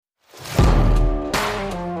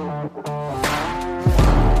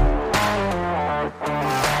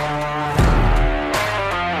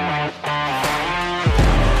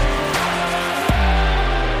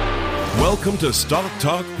Welcome to Stock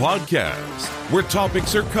Talk Podcast, where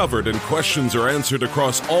topics are covered and questions are answered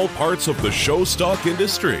across all parts of the show stock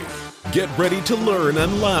industry. Get ready to learn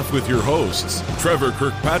and laugh with your hosts, Trevor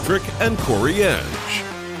Kirkpatrick and Corey Edge.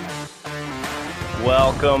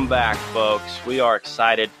 Welcome back, folks. We are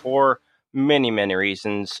excited for many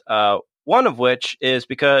reasons. One of which is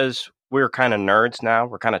because we're kind of nerds now.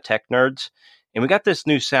 We're kind of tech nerds. And we got this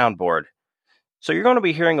new soundboard. So you're going to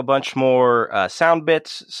be hearing a bunch more sound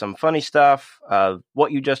bits, some funny stuff.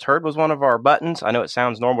 What you just heard was one of our buttons. I know it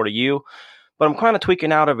sounds normal to you, but I'm kind of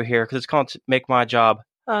tweaking out over here because it's going to make my job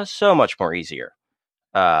so much more easier.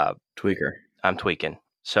 Tweaker. I'm tweaking.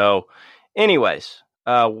 So anyways,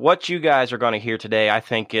 what you guys are going to hear today, I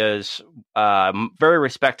think, is a very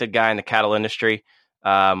respected guy in the cattle industry.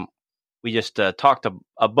 We just talked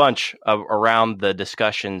a bunch around the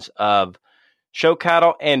discussions of show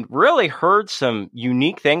cattle and really heard some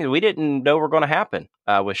unique things we didn't know were going to happen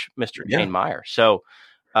with Mr. Shane Meyer. So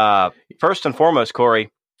first and foremost,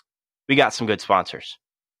 Corey, we got some good sponsors.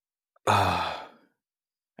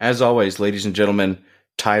 As always, ladies and gentlemen,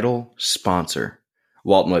 title sponsor,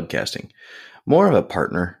 Walton Webcasting. More of a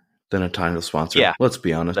partner than a title sponsor. Yeah. Let's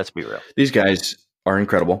be honest. Let's be real. These guys are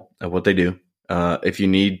incredible at what they do. If you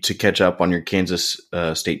need to catch up on your Kansas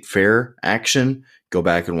State Fair action, go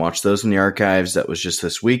back and watch those in the archives. That was just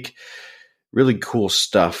this week. Really cool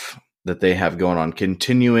stuff that they have going on,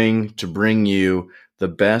 continuing to bring you the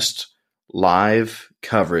best live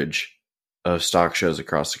coverage of stock shows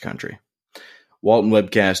across the country.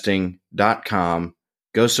 WaltonWebcasting.com.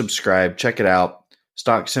 Go subscribe. Check it out.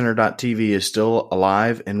 StockCenter.tv is still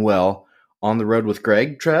alive and well. On the road with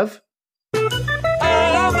Greg, Trev? On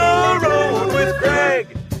the road with Greg.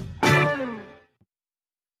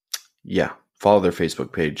 Yeah. Follow their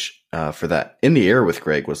Facebook page for that. In the Air with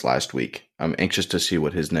Greg was last week. I'm anxious to see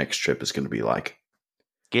what his next trip is going to be like.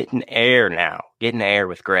 Getting air now. Getting air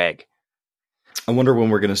with Greg. I wonder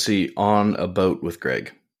when we're going to see On a Boat with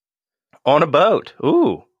Greg. On a boat.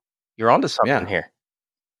 Ooh, you're onto something here.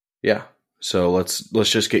 Yeah. So let's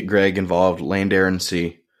just get Greg involved. Land, air, and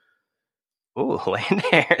sea. Ooh, land,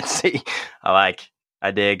 air, and sea. I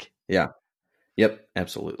dig. Yeah. Yep.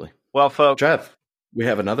 Absolutely. Well, folks. Trev. We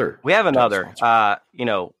have another. I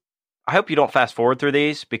hope you don't fast forward through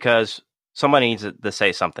these because somebody needs to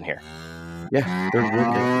say something here. Yeah, they're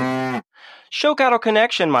real good. Show Cattle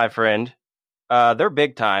Connection, my friend. They're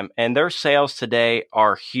big time, and their sales today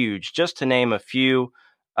are huge. Just to name a few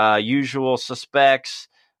usual suspects,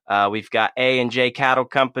 we've got A&J Cattle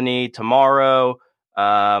Company tomorrow.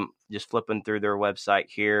 Just flipping through their website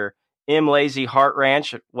here. M. Lazy Heart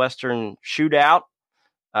Ranch at Western Shootout.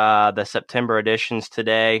 The September editions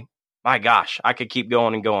today. My gosh, I could keep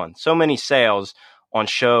going and going. So many sales on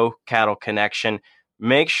Show Cattle Connection.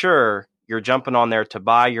 Make sure you're jumping on there to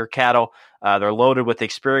buy your cattle. They're loaded with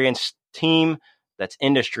experienced team that's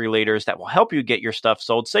industry leaders that will help you get your stuff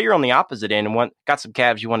sold. Say you're on the opposite end and got some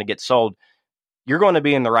calves you want to get sold. You're going to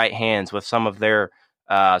be in the right hands with some of their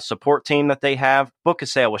support team that they have. Book a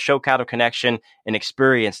sale with Show Cattle Connection and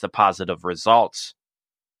experience the positive results.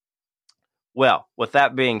 Well, with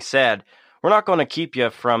that being said, we're not going to keep you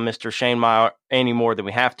from Mr. Shane Meyer any more than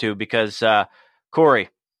we have to because, Corey,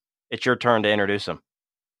 it's your turn to introduce him.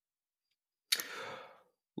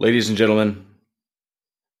 Ladies and gentlemen,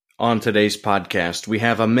 on today's podcast, we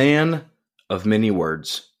have a man of many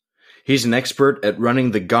words. He's an expert at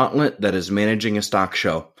running the gauntlet that is managing a stock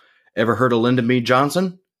show. Ever heard of Lyndon B.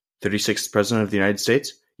 Johnson, 36th President of the United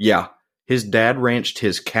States? Yeah, his dad ranched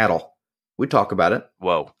his cattle. We talk about it.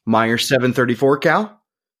 Whoa. Meyer 734 cow?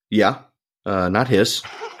 Yeah. Not his.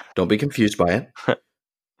 Don't be confused by it.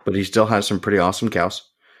 But he still has some pretty awesome cows.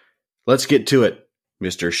 Let's get to it.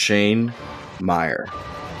 Mr. Shane Meyer.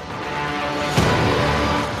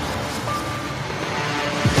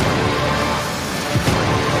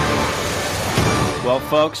 Well,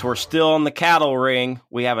 folks, we're still in the cattle ring.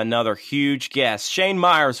 We have another huge guest. Shane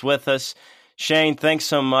Meyer's with us. Shane, thanks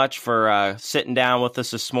so much for sitting down with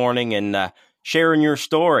us this morning and sharing your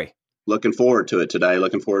story. Looking forward to it today.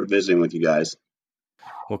 Looking forward to visiting with you guys.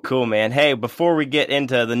 Well, cool, man. Hey, before we get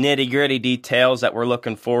into the nitty-gritty details that we're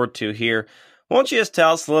looking forward to here, why don't you just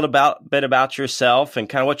tell us a little bit about yourself and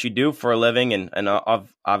kind of what you do for a living and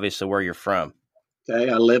obviously where you're from. Okay,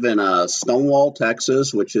 I live in Stonewall,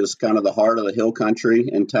 Texas, which is kind of the heart of the hill country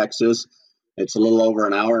in Texas. It's a little over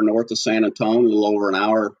an hour north of San Antonio, a little over an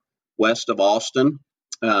hour west of Austin.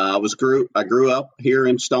 I grew up here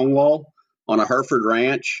in Stonewall on a Hereford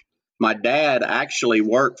ranch. My dad actually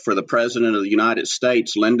worked for the President of the United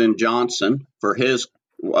States, Lyndon Johnson, for his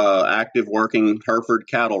active working Hereford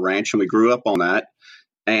cattle ranch, and we grew up on that.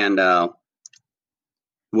 And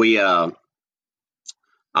we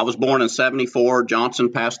I was born in 74.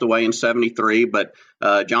 Johnson passed away in 73, but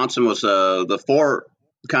Johnson was the four,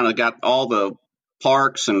 kind of got all the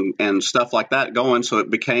parks and stuff like that going. So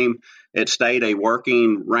it stayed a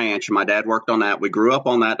working ranch. My dad worked on that. We grew up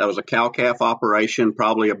on that. That was a cow-calf operation,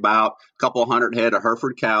 probably about a couple hundred head of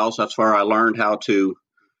Hereford cows. That's where I learned how to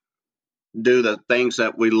do the things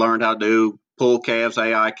that we learned how to do, pull calves,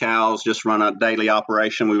 AI cows, just run a daily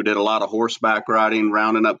operation. We did a lot of horseback riding,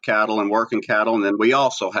 rounding up cattle and working cattle. And then we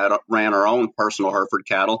also ran our own personal Hereford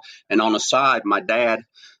cattle. And on the side, my dad,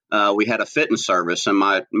 we had a fitting service. And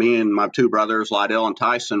me and my two brothers, Lydell and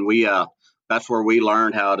Tyson, that's where we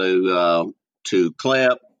learned how to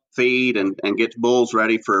clip, feed, and get bulls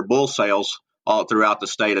ready for bull sales all throughout the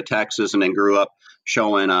state of Texas, and then grew up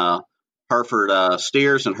showing Hereford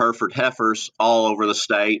steers and Hereford heifers all over the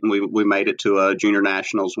state, and we made it to junior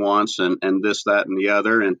nationals once, and this, that, and the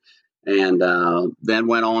other, and then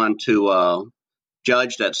went on to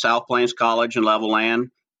judged at South Plains College in Levelland,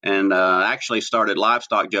 and actually started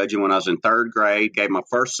livestock judging when I was in third grade. Gave my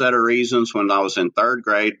first set of reasons when I was in third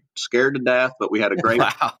grade. Scared to death, but we had a great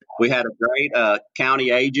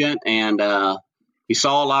county agent, and he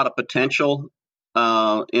saw a lot of potential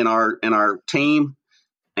in our team.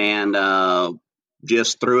 And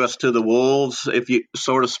just threw us to the wolves, if you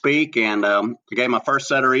so to speak. And I gave my first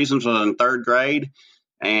set of reasons when I was in third grade,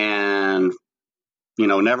 and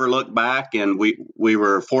never looked back. And we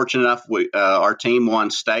were fortunate enough. Our team won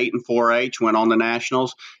state in 4-H, went on the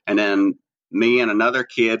nationals, and then me and another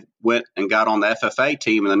kid went and got on the FFA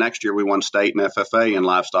team. And the next year we won state in FFA in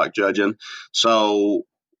livestock judging. So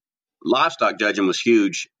livestock judging was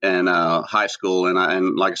huge in high school,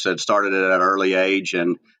 and like I said, started it at an early age,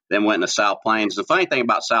 and then went into South Plains. The funny thing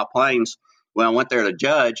about South Plains, when I went there to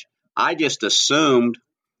judge, I just assumed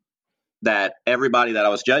that everybody that I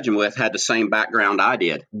was judging with had the same background I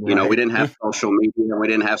did. Right. We didn't have social media, and we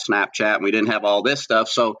didn't have Snapchat, and we didn't have all this stuff.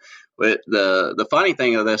 So the funny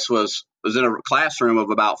thing of this was in a classroom of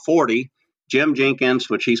about 40. Jim Jenkins,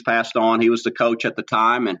 which he's passed on, he was the coach at the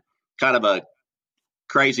time, and kind of a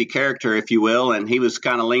crazy character, if you will. And he was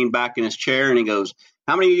kind of leaned back in his chair, and he goes,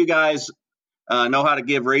 "How many of you guys know how to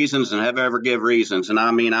give reasons and have ever give reasons?" And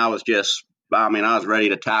I was ready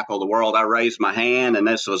to tackle the world. I raised my hand, and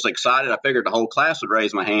this was excited. I figured the whole class would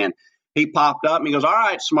raise my hand. He popped up and he goes, "All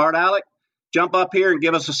right, smart Alec, jump up here and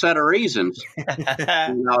give us a set of reasons."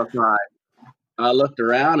 And I was like, I looked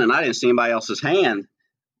around and I didn't see anybody else's hand.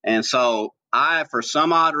 And so for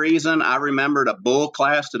some odd reason, I remembered a bull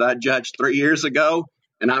class that I judged 3 years ago,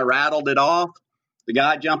 and I rattled it off. The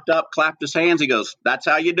guy jumped up, clapped his hands. He goes, "That's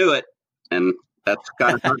how you do it." And that's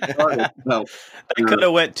kind of how it started. So, it could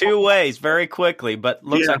have went two ways very quickly, but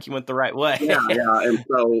looks like you went the right way. Yeah. And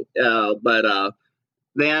so,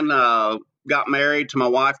 then got married to my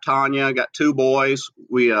wife, Tanya, got two boys.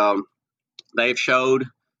 They've showed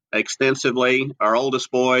extensively. Our oldest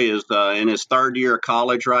boy is in his third year of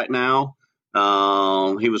college right now.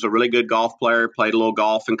 He was a really good golf player, played a little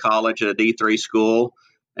golf in college at a D3 school.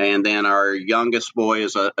 And then our youngest boy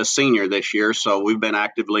is a senior this year. So we've been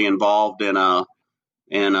actively involved in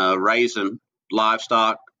raising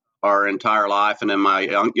livestock our entire life. And then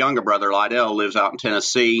my younger brother, Lydell, lives out in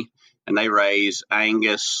Tennessee, and they raise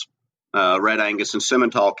Angus, Red Angus, and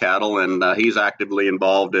Simmental cattle. And he's actively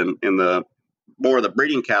involved in the more of the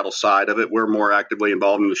breeding cattle side of it. We're more actively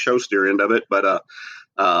involved in the show steer end of it. But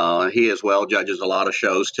he as well judges a lot of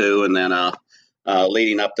shows too. And then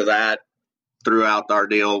leading up to that, throughout our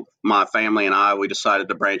deal, my family and we decided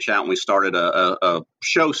to branch out, and we started a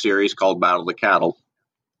show series called Battle of the Cattle.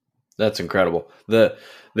 That's incredible. The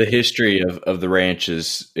history of the ranch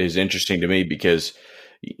is interesting to me because,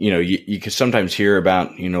 you can sometimes hear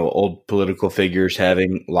about, old political figures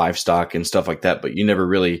having livestock and stuff like that, but you never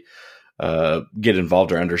really get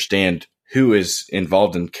involved or understand who is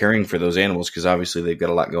involved in caring for those animals, because obviously they've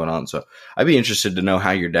got a lot going on. So I'd be interested to know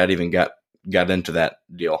how your dad even got into that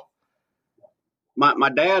deal. My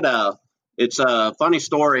dad, it's a funny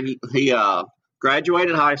story. He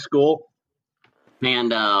graduated high school,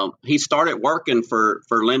 and he started working for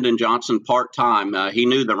Lyndon Johnson part-time. He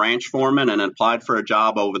knew the ranch foreman and applied for a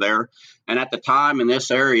job over there. And at the time in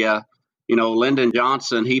this area, Lyndon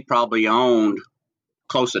Johnson, he probably owned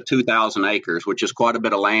close to 2,000 acres, which is quite a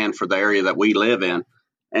bit of land for the area that we live in.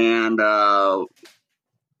 And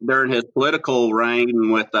during his political reign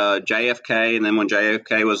with JFK, and then when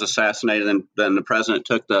JFK was assassinated, and then the president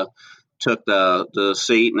took the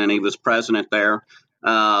seat, and then he was president there.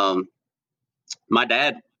 My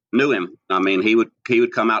dad knew him. I mean, he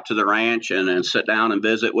would come out to the ranch and sit down and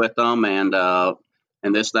visit with them, and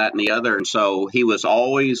this, that, and the other. And so he was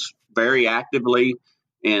always very actively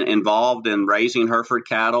involved in raising Hereford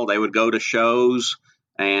cattle. They would go to shows,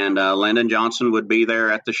 and Lyndon Johnson would be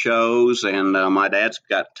there at the shows. And my dad's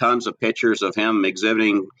got tons of pictures of him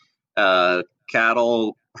exhibiting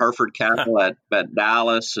cattle, Hereford cattle at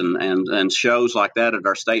Dallas and shows like that at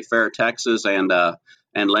our State Fair, Texas,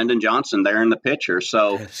 and Lyndon Johnson there in the picture.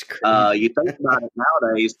 So you think about it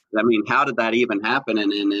nowadays. I mean, how did that even happen?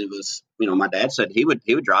 And it was, my dad said he would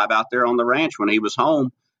drive out there on the ranch when he was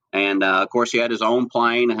home. And of course, he had his own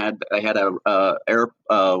plane. They had a air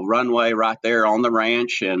runway right there on the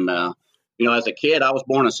ranch. And as a kid, I was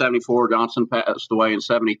born in '74. Johnson passed away in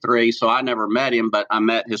 '73, so I never met him, but I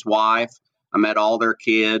met his wife. I met all their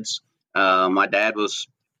kids. My dad was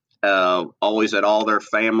always at all their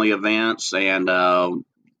family events and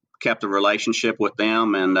kept a relationship with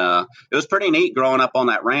them. And it was pretty neat growing up on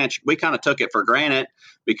that ranch. We kind of took it for granted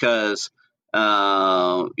because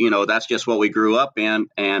that's just what we grew up in,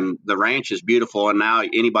 and the ranch is beautiful, and now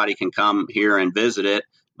anybody can come here and visit it.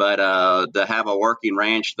 But to have a working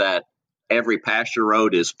ranch that every pasture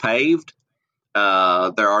road is paved, there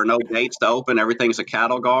are no gates to open, everything's a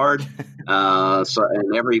cattle guard,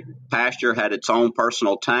 and every pasture had its own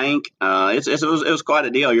personal tank. It was quite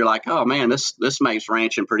a deal. You're like, oh man, this makes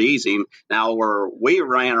ranching pretty easy. Now where we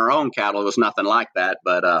ran our own cattle, it was nothing like that,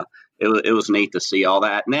 but it was neat to see all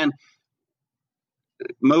that. And then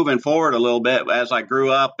moving forward a little bit, as I grew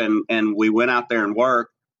up and we went out there and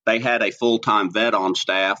worked, they had a full-time vet on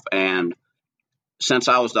staff. And since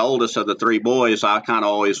I was the oldest of the three boys, I kind of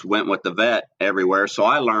always went with the vet everywhere. So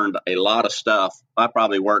I learned a lot of stuff. I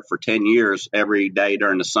probably worked for 10 years every day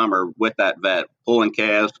during the summer with that vet, pulling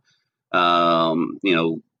calves,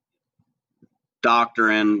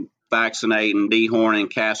 doctoring, vaccinating,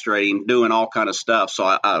 dehorning, castrating, doing all kind of stuff. So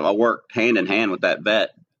I worked hand in hand with that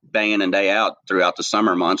vet day in and day out throughout the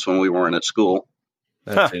summer months when we weren't at school.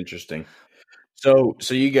 That's interesting. So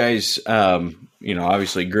you guys,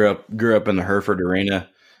 obviously grew up in the Hereford arena.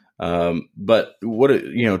 But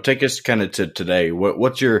take us kind of to today.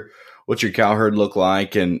 What's your cow herd look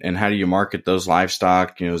like, and how do you market those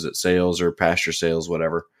livestock? Is it sales or pasture sales,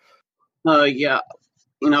 whatever? Yeah.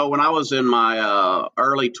 When I was in my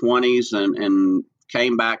early 20s and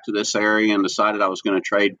came back to this area and decided I was going to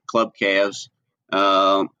trade club calves,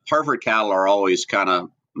 Hereford cattle are always kind of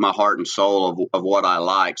my heart and soul of what I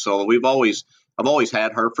like. So I've always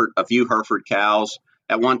had a few Hereford cows.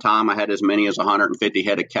 At one time, I had as many as 150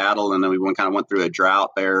 head of cattle, and then we went through a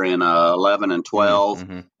drought there in 11 and 12,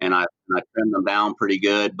 mm-hmm. and I trimmed them down pretty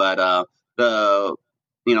good. But for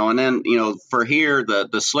here,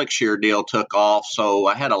 the slick shear deal took off, so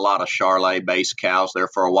I had a lot of Charolais-based cows there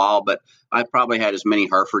for a while, but I probably had as many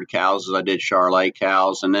Hereford cows as I did Charolais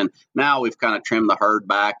cows. And then now we've kind of trimmed the herd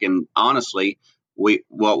back, and honestly,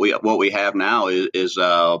 what we have now is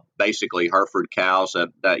basically Hereford cows that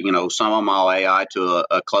some of them I'll AI to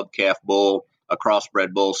a club calf bull, a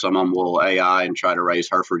crossbred bull. Some of them will AI and try to raise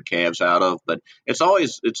Hereford calves out of. But it's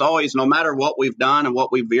always no matter what we've done and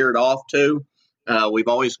what we veered off to, we've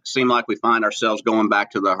always seemed like we find ourselves going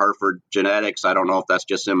back to the Hereford genetics. I don't know if that's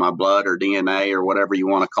just in my blood or DNA or whatever you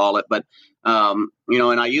want to call it. But and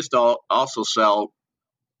I used to also sell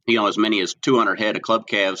as many as 200 head of club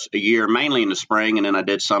calves a year, mainly in the spring, and then I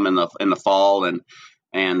did some in the fall, and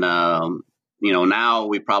now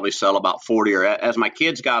we probably sell about 40. Or as my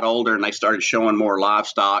kids got older and they started showing more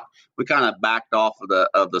livestock, we kind of backed off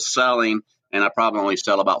of the selling, and I probably only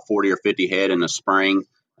sell about 40 or 50 head in the spring,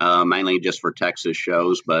 mainly just for Texas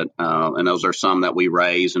shows. But and those are some that we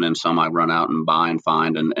raise, and then some I run out and buy and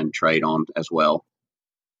find and trade on as well.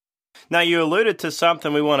 Now, you alluded to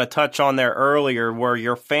something we want to touch on there earlier, where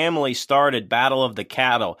your family started Battle of the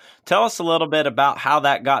Cattle. Tell us a little bit about how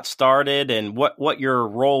that got started and what your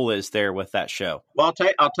role is there with that show. Well,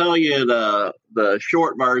 I'll tell you the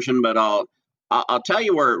short version, but I'll tell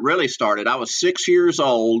you where it really started. I was 6 years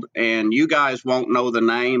old, and you guys won't know the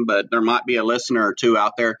name, but there might be a listener or two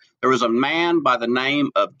out there. There was a man by the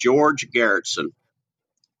name of George Garretson,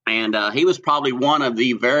 and he was probably one of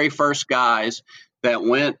the very first guys that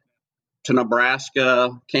went to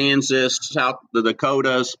Nebraska, Kansas, South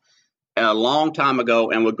Dakotas a long time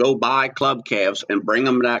ago and would go buy club calves and bring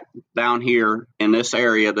them back down here in this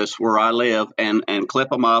area, this where I live, and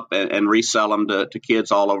clip them up and resell them to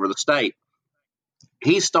kids all over the state.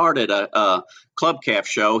 He started a club calf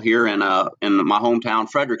show here in my hometown,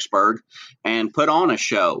 Fredericksburg, and put on a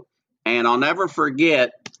show. And I'll never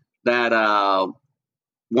forget that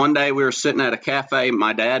one day we were sitting at a cafe.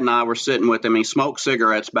 My dad and I were sitting with him. He smoked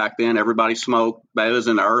cigarettes back then. Everybody smoked. But it was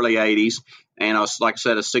in the early 80s. And I was, like I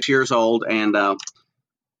said, 6 years old. And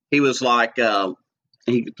he was like,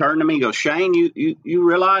 he turned to me and goes, "Shane, you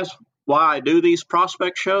realize why I do these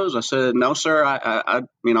prospect shows? I said, no, sir. I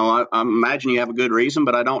imagine you have a good reason,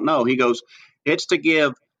 but I don't know. He goes, it's to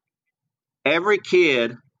give every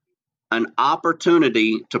kid an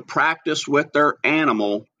opportunity to practice with their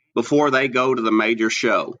animal before they go to the major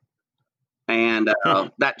show. And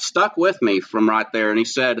that stuck with me from right there. And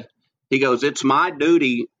he goes, it's my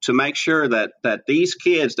duty to make sure that these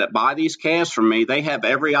kids that buy these calves from me, they have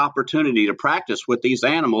every opportunity to practice with these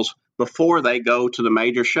animals before they go to the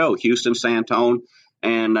major show, Houston, San Antonio,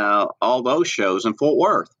 and all those shows in Fort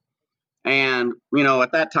Worth. And,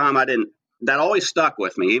 at that time, that always stuck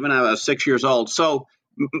with me, even when I was 6 years old. So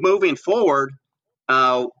moving forward,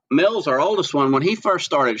 Mills, our oldest one, when he first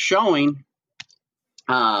started showing,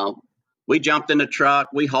 we jumped in the truck.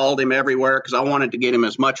 We hauled him everywhere because I wanted to get him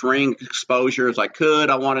as much ring exposure as I could.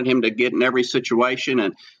 I wanted him to get in every situation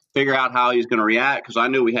and figure out how he's going to react, because I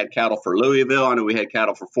knew we had cattle for Louisville. I knew we had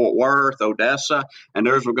cattle for Fort Worth, Odessa, and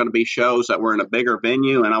theirs were going to be shows that were in a bigger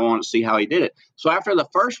venue, and I wanted to see how he did it. So after the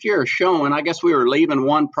first year of showing, I guess we were leaving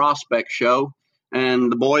one prospect show,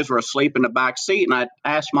 and the boys were asleep in the back seat, and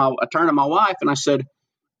I turned to my wife, and I said,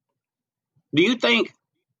 do you think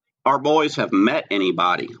our boys have met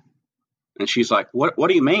anybody? And she's like, what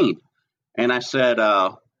do you mean? And I said,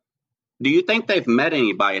 do you think they've met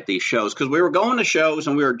anybody at these shows? Because we were going to shows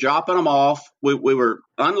and we were dropping them off. We were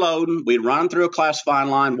unloading. We'd run them through a classifying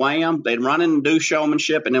line, weigh them. They'd run in and do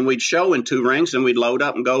showmanship, and then we'd show in 2 rings, and we'd load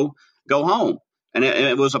up and go home. And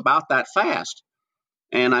it was about that fast.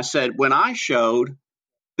 And I said, when I showed,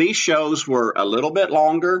 these shows were a little bit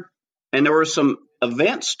longer, and there were some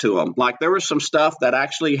events to them. Like there was some stuff that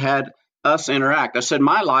actually had us interact. I said,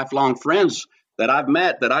 my lifelong friends that I've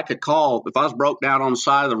met that I could call if I was broke down on the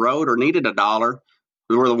side of the road or needed $1,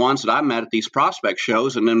 who were the ones that I met at these prospect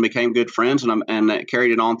shows, and then became good friends and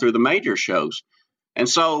carried it on through the major shows. And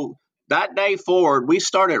so that day forward, we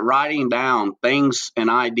started writing down things and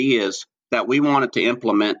ideas that we wanted to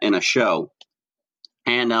implement in a show.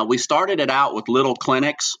 And we started it out with little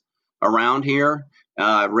clinics around here.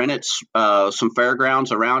 Rented some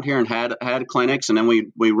fairgrounds around here and had clinics, and then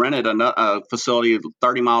we rented a facility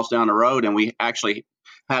 30 miles down the road, and we actually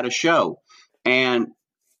had a show. And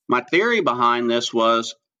my theory behind this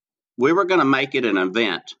was we were going to make it an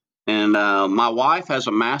event. And my wife has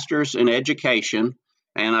a master's in education,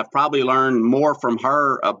 and I've probably learned more from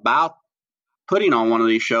her about putting on one of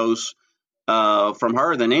these shows from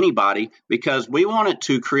her than anybody, because we wanted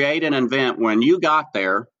to create an event when you got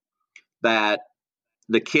there that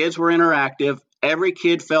the kids were interactive. Every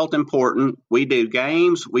kid felt important. We do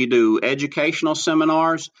games. We do educational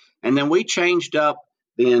seminars. And then we changed up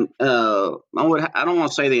I don't want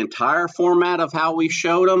to say the entire format of how we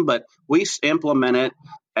showed them, but we implemented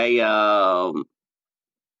a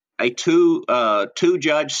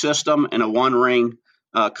two-judge system and a one-ring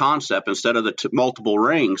concept instead of the multiple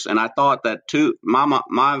rings. And I thought that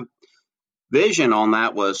my vision on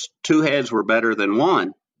that was 2 heads were better than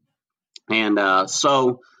 1. And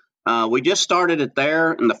so we just started it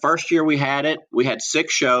there. And the first year we had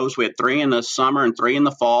 6 shows. We had 3 in the summer and 3 in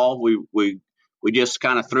the fall. We just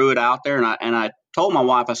kind of threw it out there. And I told my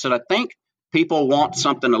wife, I said, I think people want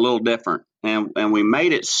something a little different. And we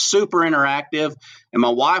made it super interactive. And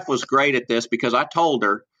my wife was great at this, because I told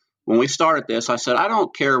her when we started this, I said, I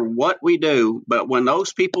don't care what we do, but when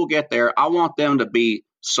those people get there, I want them to be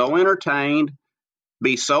so entertained,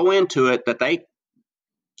 be so into it that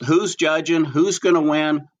who's judging, who's going to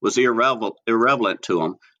win was irrelevant to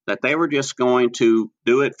them, that they were just going to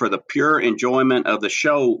do it for the pure enjoyment of the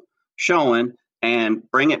showing and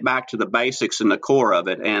bring it back to the basics and the core of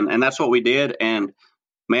it. And that's what we did. And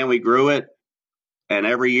man, we grew it. And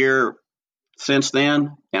every year since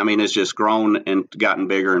then, I mean, it's just grown and gotten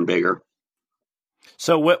bigger and bigger.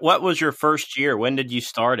 So what was your first year? When did you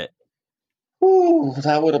start it? Ooh,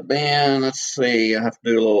 that would have been, let's see, I have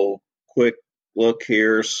to do a little quick look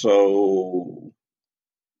here. So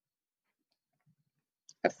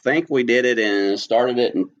I think we started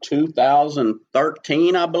it in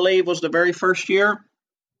 2013, I believe, was the very first year.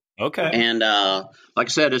 Okay. And like I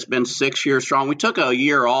said, it's been 6 years strong. We took a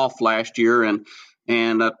year off last year, and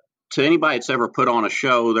to anybody that's ever put on a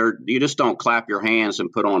show, you just don't clap your hands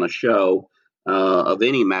and put on a show of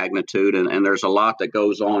any magnitude, and there's a lot that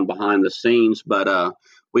goes on behind the scenes. But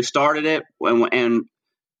we started it, and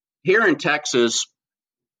here in Texas,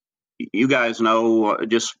 you guys know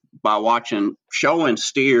just by watching showing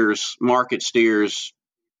steers, market steers,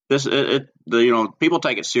 people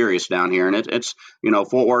take it serious down here, and it's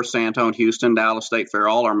Fort Worth, San Antonio, Houston, Dallas State Fair,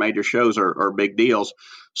 all our major shows are big deals.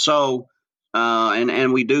 So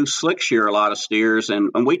and we do slick shear a lot of steers,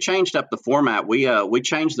 and we changed up the format. We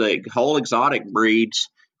changed the whole exotic breeds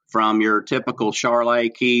from your typical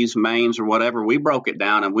Charolais, Keys, Maines, or whatever. We broke it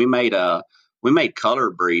down and we made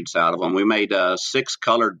colored breeds out of them. We made 6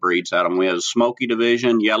 colored breeds out of them. We have a smoky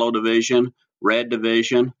division, yellow division, red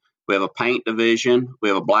division. We have a paint division. We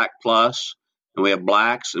have a black plus, and we have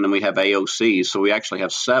blacks, and then we have AOCs. So we actually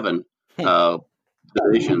have 7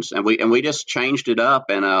 divisions, and we just changed it up.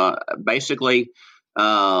 And basically,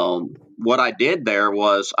 what I did there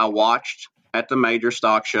was I watched at the major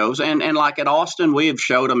stock shows, and like at Austin, we have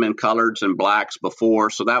showed them in coloreds and blacks before,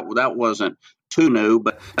 so that wasn't too new.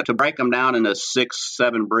 But to break them down into 6,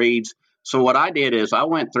 7 breeds. So what I did is I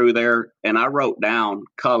went through there and I wrote down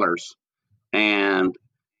colors, and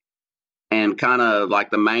kind of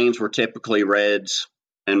like the Maines were typically reds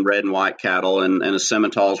and red and white cattle, and the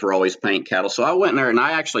Simmentals were always paint cattle. So I went in there and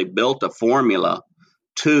I actually built a formula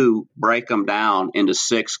to break them down into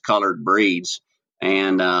 6 colored breeds.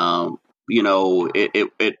 And,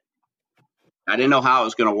 it I didn't know how it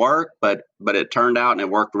was going to work, but it turned out and it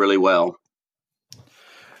worked really well.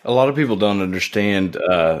 A lot of people don't understand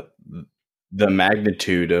the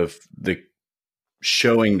magnitude of the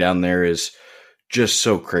showing down there is just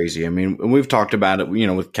so crazy. I mean, we've talked about it,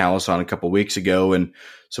 with Callis on a couple of weeks ago and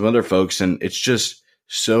some other folks, and it's just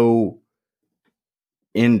so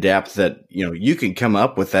in depth that, you can come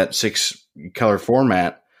up with that 6 color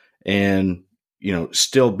format and,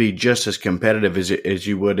 still be just as competitive as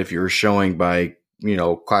you would if you were showing by,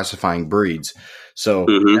 classifying breeds. So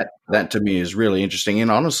that to me is really interesting. And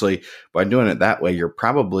honestly, by doing it that way, you're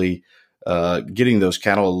probably getting those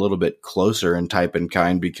cattle a little bit closer in type and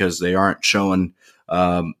kind, because they aren't showing,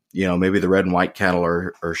 maybe the red and white cattle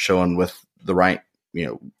are showing with the right,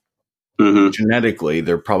 genetically,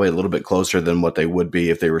 they're probably a little bit closer than what they would be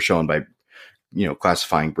if they were shown by,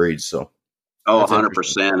 classifying breeds. So. Oh,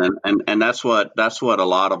 100%. And that's what a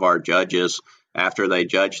lot of our judges, after they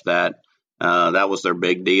judged that, that was their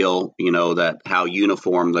big deal, that how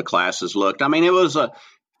uniform the classes looked. I mean,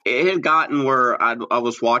 it had gotten where I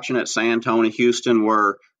was watching at San Antonio, Houston,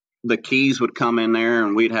 where the Keys would come in there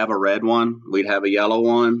and we'd have a red one, we'd have a yellow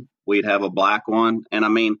one, we'd have a black one. And I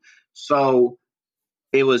mean, so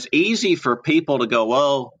it was easy for people to go,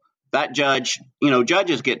 well, that judge,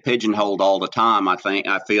 judges get pigeonholed all the time, I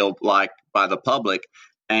feel like, by the public.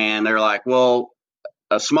 And they're like, well,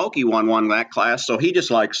 a smoky one won that class, so he just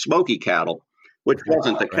likes smoky cattle, which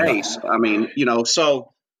wasn't the case. I mean,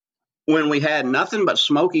 so when we had nothing but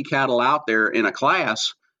smoky cattle out there in a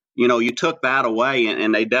class, you took that away,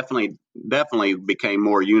 and they definitely became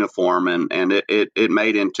more uniform, and it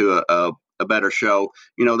made into a better show.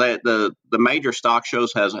 The major stock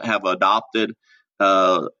shows have adopted,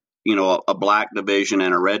 a black division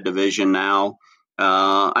and a red division now.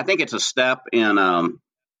 I think it's a step in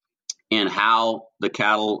how the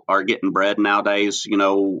cattle are getting bred nowadays.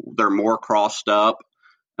 They're more crossed up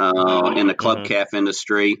in the club calf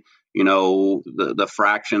industry. The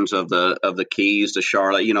fractions of the Keys, the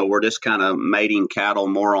Charlotte. We're just kind of mating cattle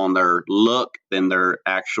more on their look than their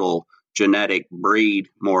actual genetic breed,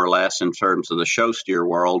 more or less, in terms of the show steer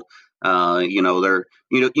world.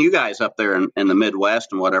 You guys up there in the Midwest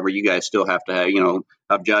and whatever, you guys still have to have,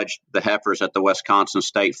 I've judged the heifers at the Wisconsin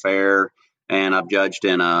State Fair, and I've judged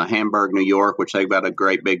in Hamburg, New York, which they've got a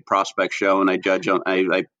great big prospect show, and they judge on,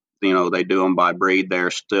 they do them by breed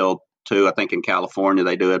there still too. I think in California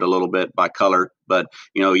they do it a little bit by color, but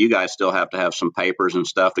you guys still have to have some papers and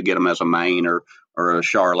stuff to get them as a Maine or a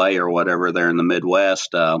Charolais or whatever there in the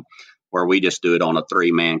Midwest, where we just do it on a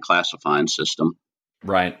 3-man classifying system.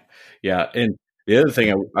 Right. Yeah. And the other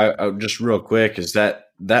thing I just real quick is that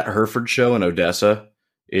Hereford show in Odessa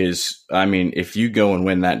is, I mean, if you go and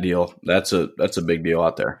win that deal, that's a big deal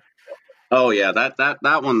out there. Oh yeah.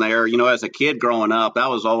 That one there, as a kid growing up, that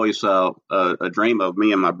was always a dream of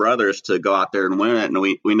me and my brothers to go out there and win it. And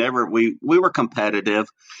we were competitive.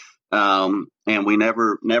 And we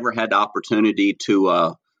never had the opportunity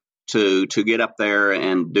to get up there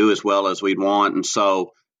and do as well as we'd want. And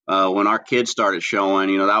so, when our kids started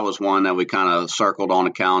showing, that was one that we kind of circled on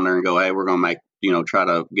the calendar and go, hey, we're going to try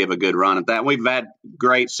to give a good run at that. We've had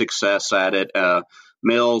great success at it.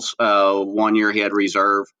 Mills, one year he had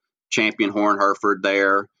reserve champion Horn Hereford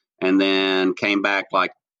there, and then came back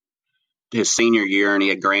like his senior year and he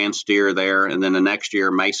had grand steer there. And then the next year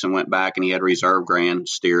Mason went back and he had reserve grand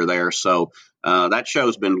steer there. So that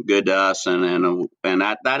show's been good to us. And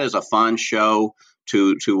that is a fun show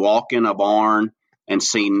to walk in a barn and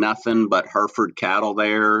see nothing but Hereford cattle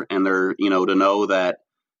there. And they're, to know that,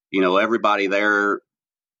 everybody there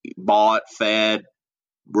bought, fed,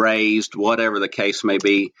 raised, whatever the case may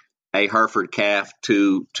be, a Hereford calf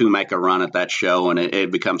to make a run at that show. And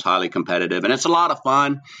it becomes highly competitive and it's a lot of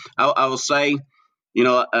fun. I will say,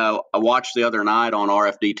 I watched the other night on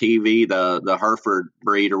RFD TV the Hereford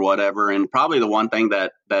breed or whatever, and probably the one thing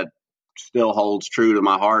that still holds true to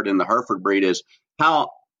my heart in the Hereford breed is how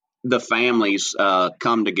the families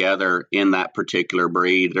come together in that particular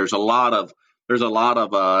breed. There's a lot of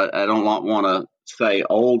I don't want to say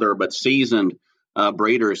older, but seasoned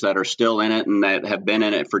breeders that are still in it and that have been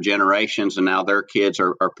in it for generations, and now their kids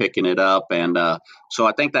are picking it up. And so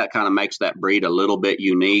I think that kind of makes that breed a little bit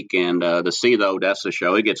unique. And to see the Odessa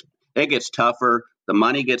show, it gets tougher. The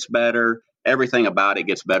money gets better. Everything about it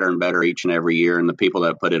gets better and better each and every year. And the people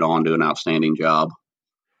that put it on do an outstanding job.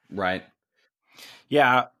 Right.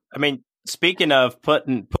 Yeah. I mean, speaking of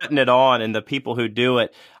putting it on and the people who do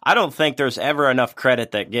it, I don't think there's ever enough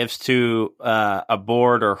credit that gives to a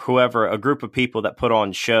board or whoever, a group of people that put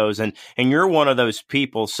on shows. And you're one of those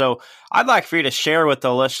people. So I'd like for you to share with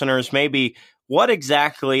the listeners maybe what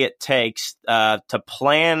exactly it takes to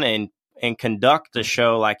plan and conduct a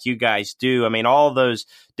show like you guys do. I mean, all those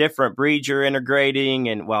different breeds you're integrating,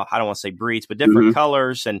 and well, I don't want to say breeds, but different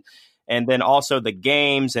colors, and then also the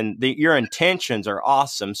games, and your intentions are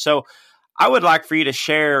awesome. So I would like for you to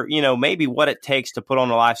share, maybe what it takes to put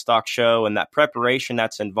on a livestock show and that preparation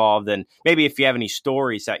that's involved, and maybe if you have any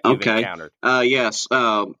stories that you've encountered. Yes.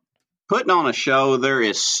 Putting on a show, there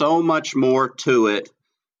is so much more to it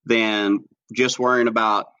than just worrying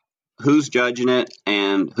about who's judging it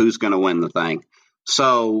and who's going to win the thing.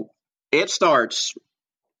 So it starts,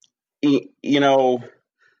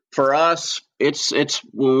 for us, it's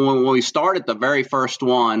when we started the very first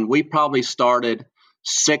one, we probably started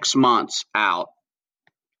 6 months out.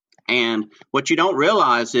 And what you don't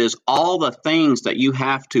realize is all the things that you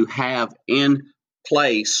have to have in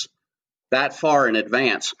place that far in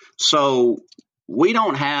advance. So we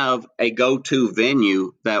don't have a go-to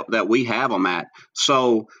venue that we have them at.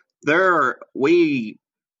 So we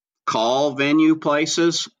call venue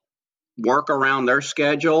places, work around their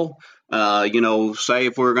schedule. Say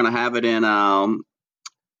if we're going to have it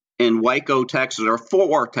in Waco, Texas, or Fort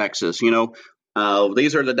Worth, Texas,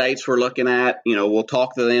 these are the dates we're looking at. We'll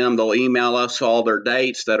talk to them. They'll email us all their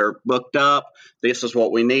dates that are booked up. This is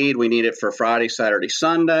what we need. We need it for Friday, Saturday,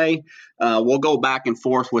 Sunday. We'll go back and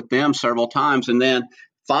forth with them several times. And then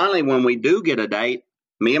finally, when we do get a date,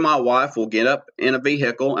 me and my wife will get up in a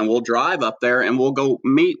vehicle and we'll drive up there and we'll go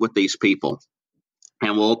meet with these people.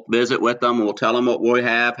 And we'll visit with them. We'll tell them what we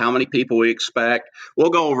have, how many people we expect.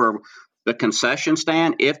 We'll go over the concession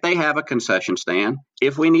stand, if they have a concession stand,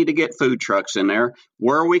 if we need to get food trucks in there,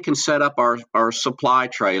 where we can set up our supply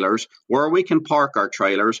trailers, where we can park our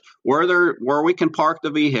trailers, where we can park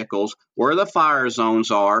the vehicles, where the fire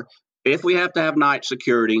zones are, if we have to have night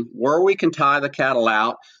security, where we can tie the cattle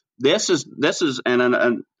out. This is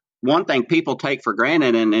and one thing people take for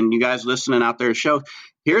granted, and you guys listening out there show,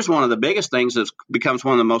 here's one of the biggest things that becomes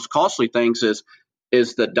one of the most costly things is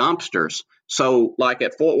the dumpsters. So like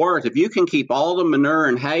at Fort Worth, if you can keep all the manure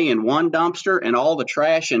and hay in one dumpster and all the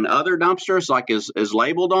trash in other dumpsters like is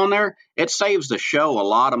labeled on there, it saves the show a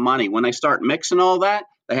lot of money. When they start mixing all that,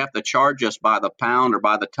 they have to charge us by the pound or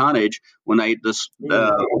by the tonnage when they just do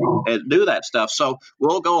that stuff. So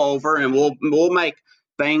we'll go over and we'll make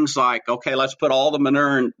things like, okay, let's put all the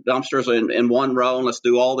manure and dumpsters in one row and let's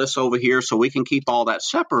do all this over here so we can keep all that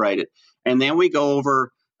separated. And then we go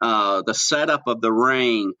over the setup of the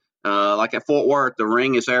ring. Like at Fort Worth, the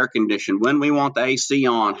ring is air conditioned. When we want the AC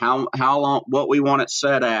on, how long, what we want it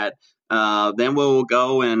set at. Then we'll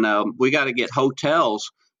go and we got to get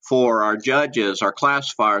hotels for our judges, our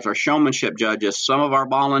classifiers, our showmanship judges, some of our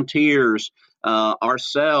volunteers,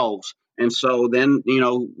 ourselves. And so then,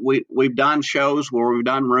 we've done shows where we've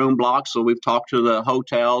done room blocks. So we've talked to the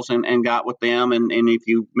hotels and got with them. And if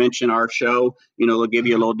you mention our show, they'll give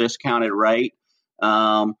you a little discounted rate.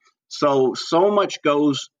 So much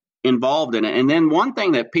goes involved in it. And then one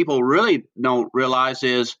thing that people really don't realize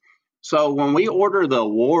is, so when we order the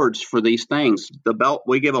awards for these things, the belt,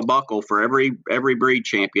 we give a buckle for every breed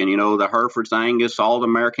champion, the Herefords, Angus, all the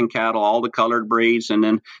American cattle, all the colored breeds. And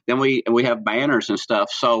then we have banners and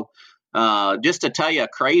stuff. So just to tell you a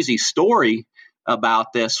crazy story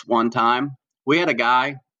about this one time, we had a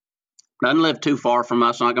guy, doesn't live too far from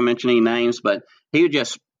us, I'm not going to mention any names, but he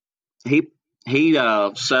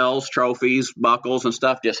sells trophies, buckles and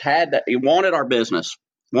stuff, just had that. He wanted our business.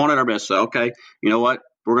 So, okay, you know what?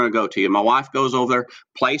 We're going to go to you. My wife goes over there,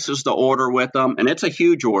 places the order with them, and it's a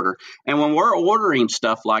huge order. And when we're ordering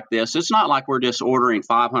stuff like this, it's not like we're just ordering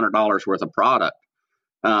 $500 worth of product.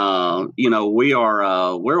 We're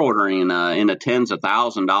ordering in the tens of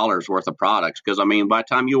 $1,000s worth of products. Because, by the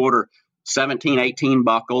time you order 17, 18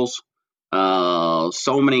 buckles,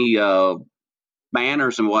 so many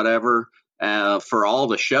banners and whatever, for all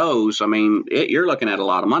the shows. I mean, you're looking at a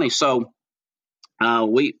lot of money. So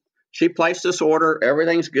she placed this order.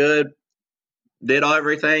 Everything's good. Did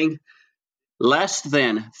everything. Less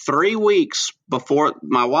than 3 weeks before,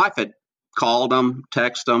 my wife had called them,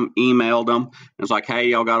 texted them, emailed them. It was like, hey,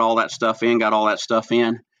 y'all got all that stuff in,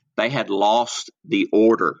 They had lost the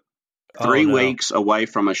order. 3 weeks away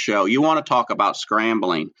from a show. You want to talk about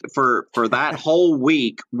scrambling. For that whole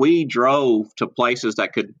week, we drove to places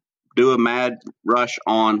that could do a mad rush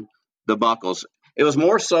on the buckles. It was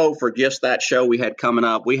more so for just that show we had coming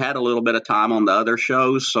up. We had a little bit of time on the other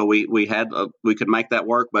shows, so we could make that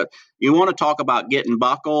work. But you want to talk about getting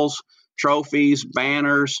buckles, trophies,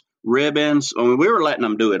 banners, ribbons. I mean, we were letting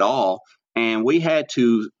them do it all, and we had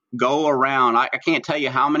to go around. I can't tell you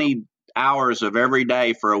how many hours of every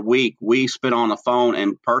day for a week we spent on the phone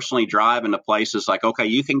and personally driving to places like, okay,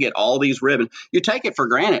 you can get all these ribbons. You take it for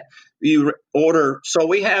granted. You order. So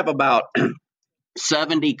we have about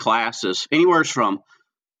 70 classes, anywhere from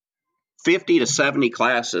 50 to 70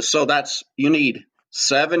 classes. So you need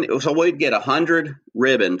 7. So we'd get 100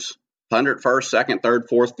 ribbons, 100 first, second, third,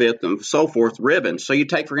 fourth, fifth, and so forth ribbons. So you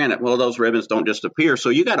take for granted, well, those ribbons don't just appear. So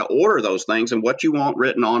you got to order those things and what you want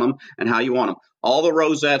written on them and how you want them. All the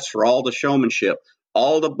rosettes for all the showmanship,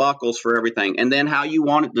 all the buckles for everything, and then how you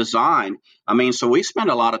want it designed. I mean, so we spend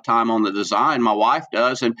a lot of time on the design. My wife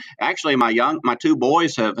does, and actually my 2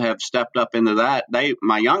 boys have stepped up into that.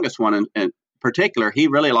 My youngest one in particular, he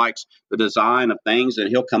really likes the design of things, and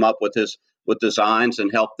he'll come up with designs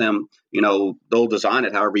and help them. They'll design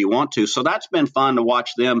it however you want to. So that's been fun to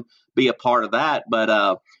watch them be a part of that.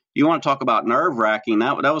 But you want to talk about nerve-wracking?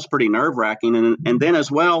 That was pretty nerve-wracking, and then as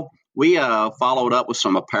well. We followed up with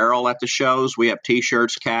some apparel at the shows. We have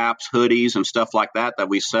T-shirts, caps, hoodies, and stuff like that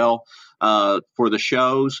we sell for the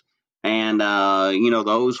shows. And,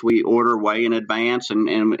 those we order way in advance. And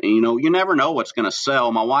you never know what's going to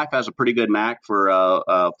sell. My wife has a pretty good knack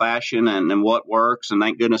for fashion and what works. And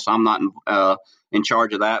thank goodness I'm not in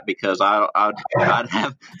charge of that, because I'd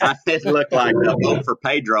look like a vote for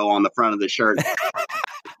Pedro on the front of the shirt.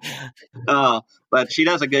 But she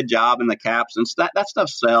does a good job in the caps, and that stuff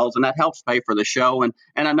sells, and that helps pay for the show. And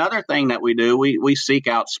another thing that we do, we seek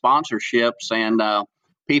out sponsorships and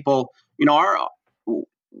people.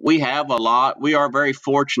 We have a lot. We are very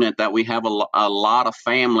fortunate that we have a lot of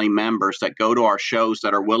family members that go to our shows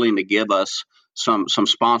that are willing to give us some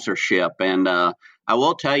sponsorship. And I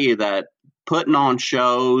will tell you that putting on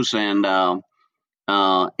shows and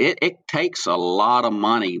it takes a lot of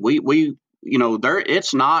money.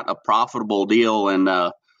 It's not a profitable deal, and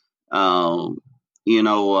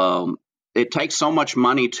it takes so much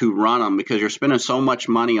money to run them because you're spending so much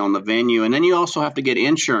money on the venue, and then you also have to get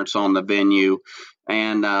insurance on the venue,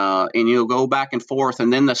 and you'll go back and forth,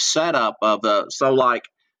 and then the setup of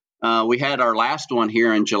we had our last one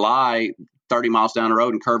here in July, 30 miles down the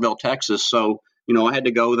road in Kerrville, Texas. So I had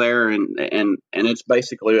to go there, and it's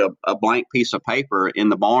basically a blank piece of paper in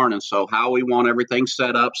the barn. And so how we want everything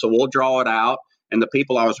set up. So we'll draw it out. And the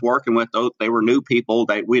people I was working with, they were new people.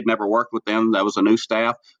 We had never worked with them. That was a new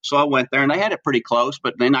staff. So I went there, and they had it pretty close.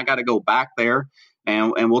 But then I got to go back there,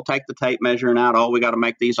 and we'll take the tape measuring out. Oh, we got to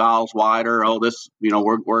make these aisles wider. Oh, this,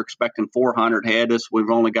 we're expecting 400 head.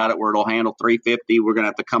 We've only got it where it'll handle 350. We're going to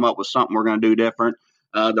have to come up with something we're going to do different.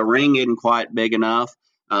 The ring isn't quite big enough.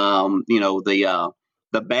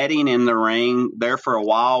 The bedding in the ring there, for a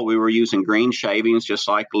while we were using green shavings just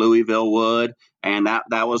like Louisville would, and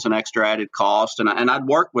that was an extra added cost. And I'd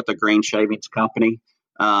worked with a green shavings company,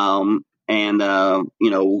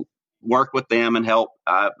 worked with them and help.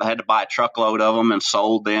 I had to buy a truckload of them and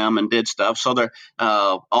sold them and did stuff. So they're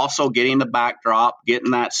also getting the backdrop,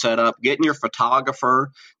 getting that set up, getting your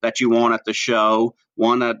photographer that you want at the show,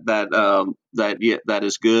 one that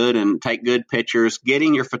is good and take good pictures,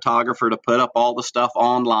 getting your photographer to put up all the stuff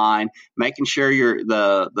online, making sure your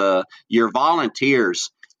volunteers,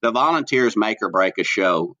 the volunteers make or break a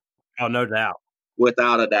show. Oh, no doubt.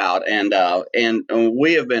 Without a doubt. And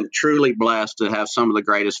we have been truly blessed to have some of the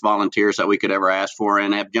greatest volunteers that we could ever ask for,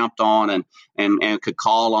 and have jumped on and could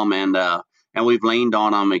call them, and we've leaned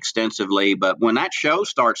on them extensively. But when that show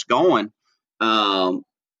starts going,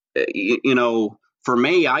 for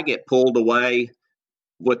me, I get pulled away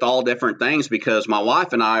with all different things because my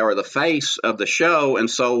wife and I are the face of the show. And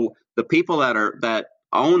so the people that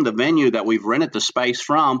own the venue that we've rented the space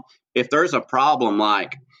from, if there's a problem,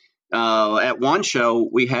 like at one show,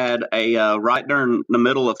 we had right during the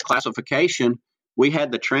middle of classification, we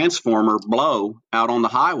had the transformer blow out on the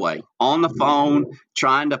highway, on the phone,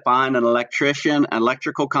 trying to find an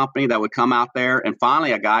electrical company that would come out there. And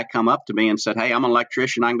finally, a guy come up to me and said, "Hey, I'm an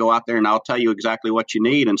electrician. I can go out there and I'll tell you exactly what you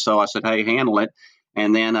need." And so I said, "Hey, handle it."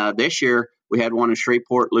 And then this year we had one in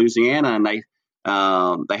Shreveport, Louisiana, and they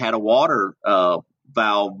had a water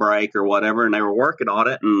valve break or whatever, and they were working on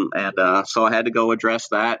it, and so I had to go address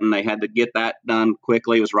that, and they had to get that done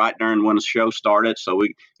quickly. It was right during when the show started, so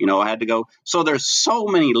I had to go. So there's so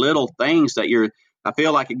many little things that I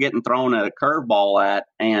feel like you're getting thrown at a curveball at,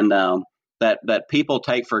 and that people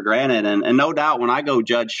take for granted. And no doubt when I go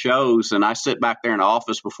judge shows and I sit back there in the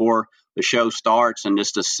office before the show starts, and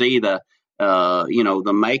just to see the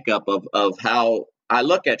the makeup of how I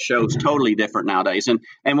look at shows totally different nowadays. And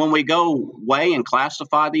when we go weigh and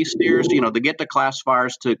classify these steers, to get the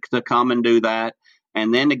classifiers to come and do that,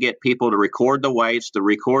 and then to get people to record the weights, to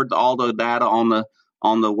record all the data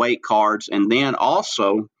on the weight cards, and then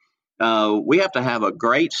also we have to have a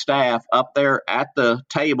great staff up there at the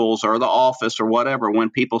tables or the office or whatever when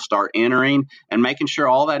people start entering, and making sure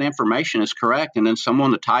all that information is correct, and then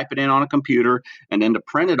someone to type it in on a computer, and then to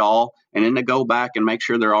print it all, and then to go back and make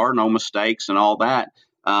sure there are no mistakes and all that.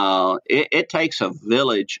 It takes a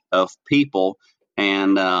village of people,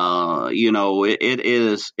 and it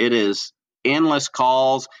is endless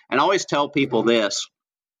calls. And I always tell people this: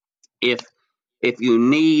 if you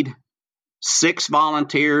need 6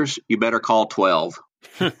 volunteers, you better call 12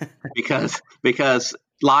 because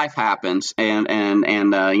life happens, and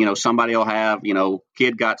somebody will have,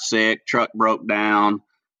 kid got sick, truck broke down,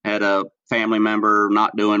 had a family member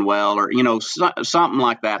not doing well, or something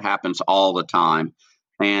like that happens all the time,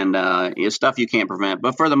 and it's stuff you can't prevent.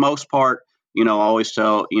 But for the most part, I always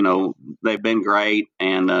tell, they've been great,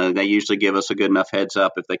 and they usually give us a good enough heads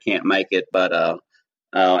up if they can't make it. But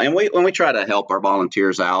and when we try to help our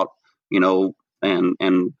volunteers out,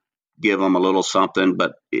 and give them a little something,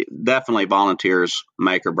 but definitely volunteers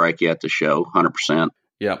make or break you at the show, 100%.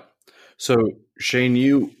 Yeah. So Shane,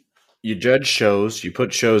 you judge shows, you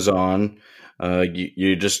put shows on,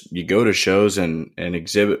 you go to shows and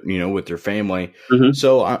exhibit, with your family. Mm-hmm.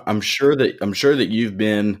 So I'm sure that you've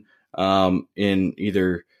been in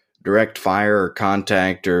either direct fire or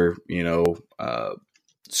contact or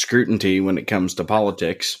scrutiny when it comes to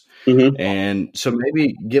politics. Mm-hmm. And so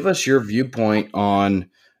maybe give us your viewpoint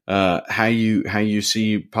on how you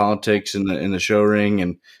see politics in the show ring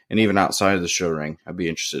and even outside of the show ring. I'd be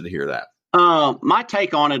interested to hear that. My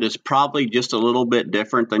take on it is probably just a little bit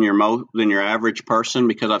different than your average person,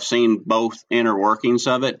 because I've seen both inner workings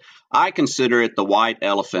of it. I consider it the white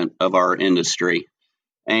elephant of our industry,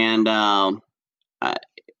 and I've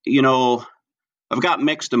got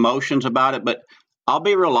mixed emotions about it. But I'll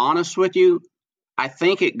be real honest with you. I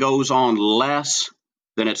think it goes on less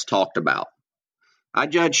than it's talked about. I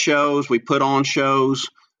judge shows. We put on shows.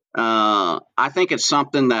 I think it's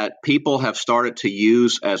something that people have started to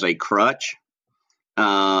use as a crutch.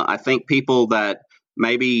 I think people that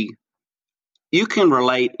maybe you can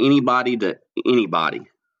relate anybody to anybody.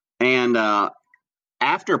 And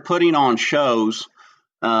after putting on shows,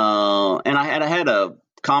 and I had a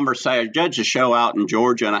conversation, I judged a show out in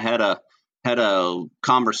Georgia, and I had a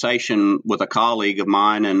conversation with a colleague of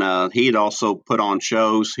mine, and he had also put on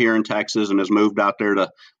shows here in Texas and has moved out there to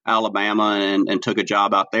Alabama and took a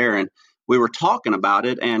job out there. And we were talking about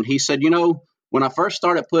it, and he said, when I first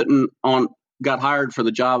started got hired for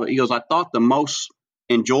the job, he goes, I thought the most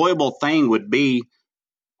enjoyable thing would be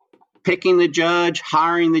picking the judge,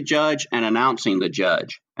 hiring the judge, and announcing the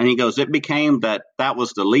judge. And he goes, it became that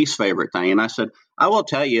was the least favorite thing. And I said, I will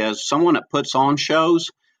tell you, as someone that puts on shows,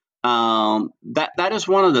 that is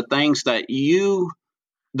one of the things that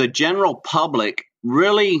the general public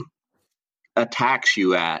really attacks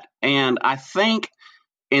you at. And I think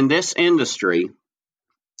in this industry,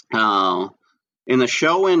 in the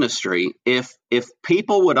show industry, if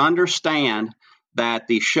people would understand that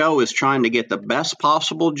the show is trying to get the best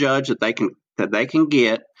possible judge that they can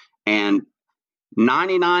get, and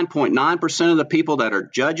 99.9% of the people that are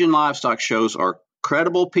judging livestock shows are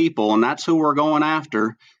credible people, and that's who we're going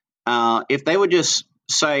after. If they would just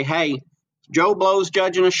say, hey, Joe Blow's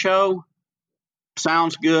judging a show,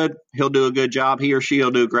 sounds good, he'll do a good job, he or she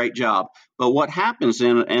will do a great job. But what happens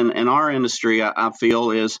in our industry, I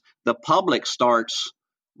feel, is the public starts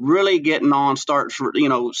really getting on,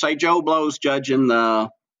 say Joe Blow's judging the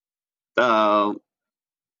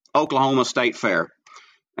Oklahoma State Fair.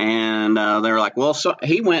 And they're like, well,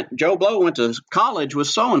 Joe Blow went to college with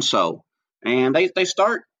so-and-so. And they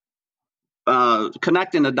start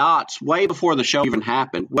connecting the dots way before the show even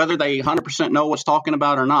happened, whether they 100% know what's talking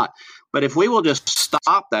about or not. But if we will just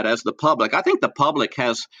stop that as the public, I think the public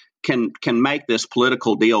can make this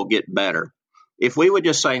political deal get better. If we would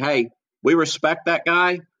just say, hey, we respect that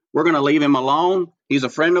guy, we're going to leave him alone. He's a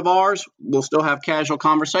friend of ours. We'll still have casual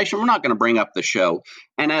conversation. We're not going to bring up the show.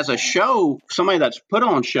 And as a show, somebody that's put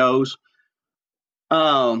on shows,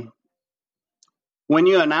 when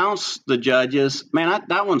you announce the judges, man,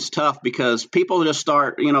 that one's tough because people just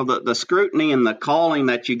start, the scrutiny and the calling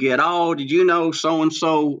that you get. Oh, did you know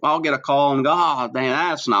so-and-so? I'll get a call and go, oh, man,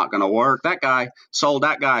 that's not going to work. That guy sold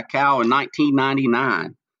that guy a cow in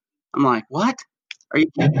 1999. I'm like, what? Are you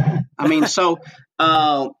kidding? I mean, so,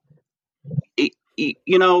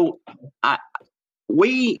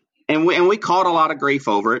 we caught a lot of grief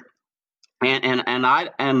over it.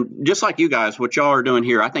 And just like you guys, what y'all are doing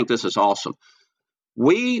here, I think this is awesome.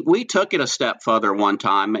 We took it a step further one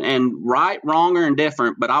time, and right, wrong, or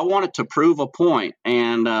indifferent, but I wanted to prove a point.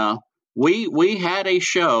 And we had a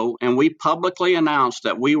show, and we publicly announced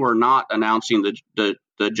that we were not announcing the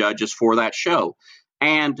judges for that show.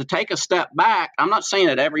 And to take a step back, I'm not saying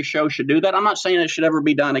that every show should do that. I'm not saying it should ever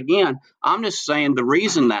be done again. I'm just saying the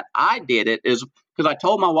reason that I did it is because I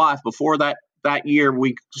told my wife before that year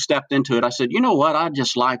we stepped into it, I said, you know what, I'd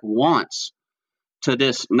just like once to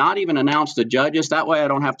just not even announce the judges. That way I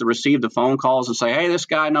don't have to receive the phone calls and say, hey, this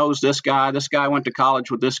guy knows this guy went to college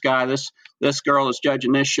with this guy, this girl is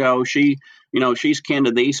judging this show, she's kin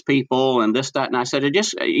to these people and this, that. And I said, it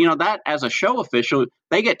just, that as a show official,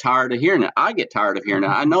 they get tired of hearing it. I get tired of hearing it.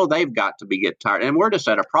 I know they've got to get tired, and we're just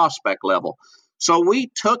at a prospect level. So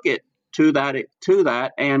we took it to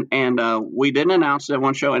that, and we didn't announce that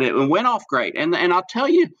one show, and it went off great. And I'll tell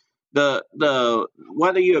you, the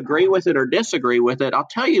whether you agree with it or disagree with it, I'll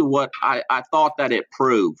tell you what I thought that it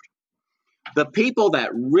proved. The people that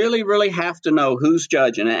really, really have to know who's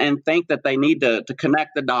judging and think that they need to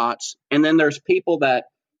connect the dots, and then there's people that,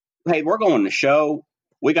 hey, we're going to show.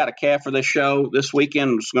 We got a calf for this show. This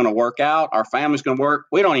weekend is going to work out. Our family's going to work.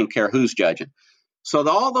 We don't even care who's judging. So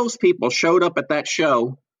all those people showed up at that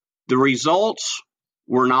show. The results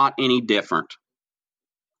were not any different,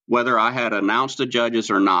 whether I had announced the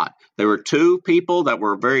judges or not. There were two people that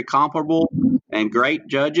were very comparable and great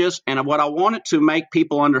judges. And what I wanted to make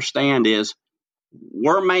people understand is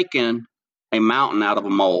we're making a mountain out of a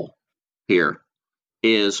mole here.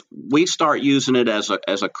 Is we start using it as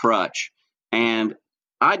a crutch. And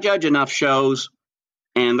I judge enough shows,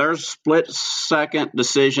 and there's split-second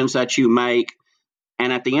decisions that you make.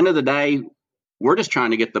 And at the end of the day, we're just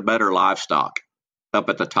trying to get the better livestock up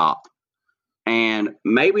at the top. And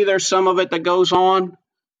maybe there's some of it that goes on,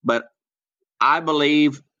 but I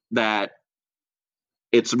believe that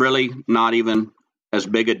it's really not even as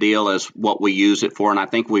big a deal as what we use it for. And I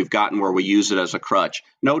think we've gotten where we use it as a crutch.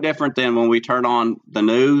 No different than when we turn on the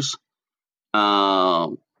news.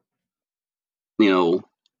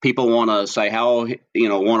 People want to say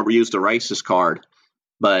want to use the racist card.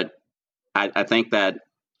 But I think that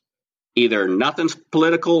either nothing's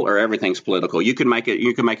political or everything's political. You can make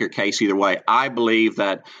your case either way. I believe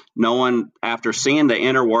that no one, after seeing the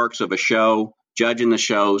inner works of a show, judging the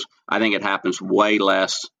shows, I think it happens way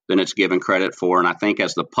less than it's given credit for. And I think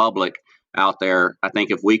as the public out there, I think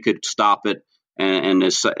if we could stop it and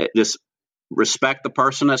this respect the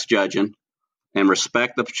person that's judging and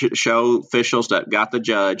respect the show officials that got the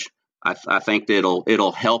judge, I think that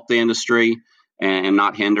it'll help the industry and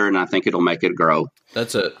not hinder, and I think it'll make it grow.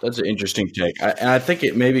 That's an interesting take. I think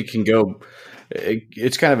it maybe can go.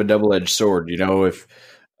 It's kind of a double-edged sword, if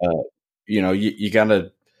you got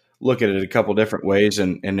to look at it a couple different ways,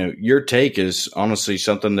 and your take is honestly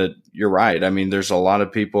something that you're right. I mean, there's a lot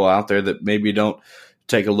of people out there that maybe don't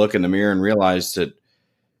take a look in the mirror and realize that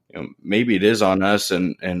maybe it is on us,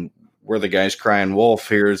 and we're the guys crying wolf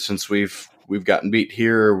here since we've gotten beat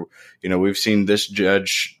here. We've seen this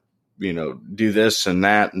judge do this and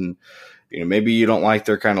that. And, maybe you don't like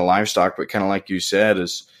their kind of livestock, but kind of like you said,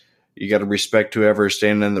 is you got to respect whoever is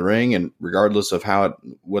standing in the ring. And regardless of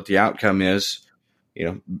what the outcome is,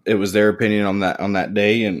 it was their opinion on that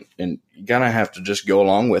day. And you gotta have to just go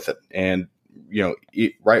along with it. And,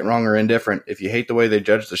 right, wrong, or indifferent, if you hate the way they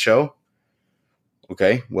judge the show,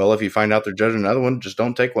 okay, well, if you find out they're judging another one, just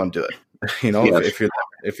don't take one to it. Yes.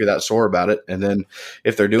 If you're that sore about it. And then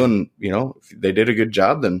if they're doing, if they did a good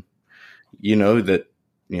job, then that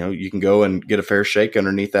you can go and get a fair shake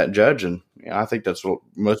underneath that judge, and I think that's what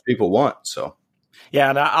most people want. So, yeah,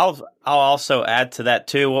 and I'll also add to that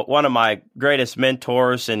too. One of my greatest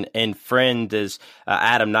mentors and friend is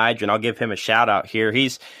Adam Nygren. I'll give him a shout out here.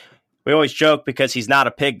 We always joke because he's not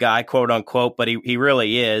a pig guy, quote unquote, but he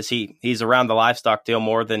really is. He's around the livestock deal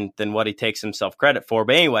more than what he takes himself credit for.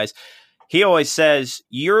 But anyways, he always says,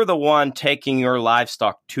 you're the one taking your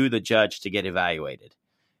livestock to the judge to get evaluated.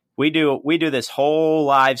 We do this whole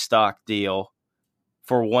livestock deal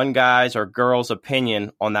for one guy's or girl's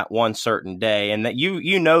opinion on that one certain day. And that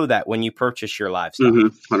you know that when you purchase your livestock.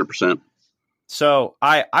 100%. So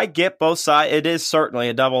I get both sides. It is certainly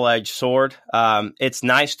a double-edged sword. It's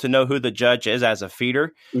nice to know who the judge is as a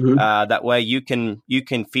feeder. That way you can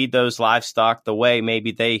feed those livestock the way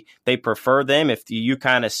maybe they prefer them if you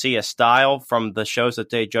kind of see a style from the shows that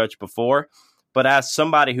they judged before. But as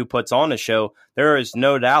somebody who puts on a show, there is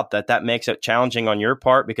no doubt that makes it challenging on your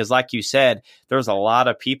part because, like you said, there's a lot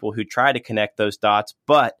of people who try to connect those dots,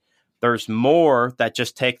 but there's more that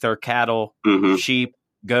just take their cattle, sheep,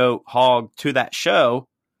 goat, hog to that show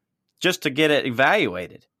just to get it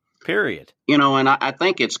evaluated, period. And I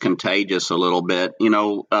think it's contagious a little bit.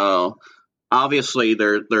 Obviously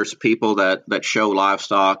there's people that show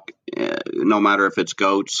livestock, no matter if it's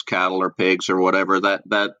goats, cattle, or pigs or whatever,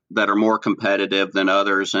 that are more competitive than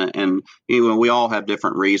others. And we all have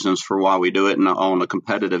different reasons for why we do it on a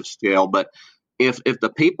competitive scale. But if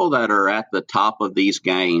the people that are at the top of these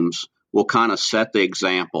games will kind of set the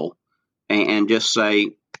example and just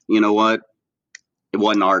say, you know what, it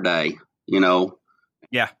wasn't our day,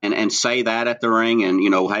 Yeah. And say that at the ring and,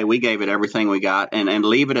 hey, we gave it everything we got and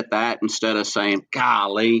leave it at that instead of saying,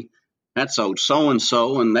 golly, that's old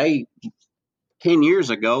so-and-so. And 10 years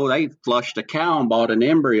ago, they flushed a cow and bought an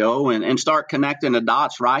embryo and start connecting the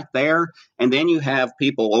dots right there. And then you have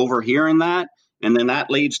people overhearing that. And then that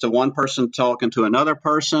leads to one person talking to another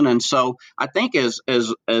person. And so I think as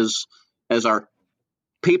our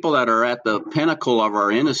people that are at the pinnacle of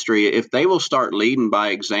our industry, if they will start leading by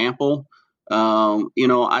example,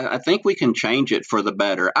 I think we can change it for the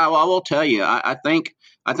better. I will tell you, I think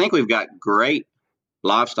we've got great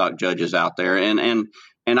livestock judges out there, and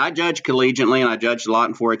I judge collegiately, and I judged a lot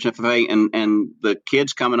in 4-H FFA, and the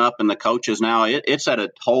kids coming up and the coaches now, it's at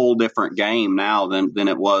a whole different game now than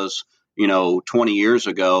it was, 20 years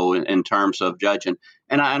ago in terms of judging.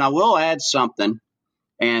 And I will add something,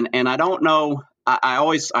 and I don't know.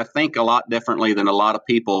 I think a lot differently than a lot of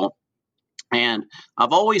people, and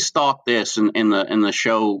I've always thought this in the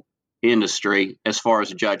show industry as far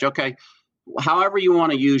as a judge. Okay, however you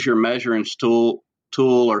want to use your measuring tool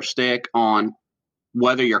or stick on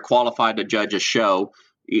whether you're qualified to judge a show,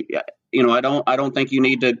 I don't think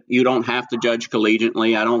you don't have to judge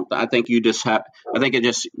collegiately. I think you just have. I think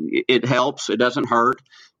it helps. It doesn't hurt.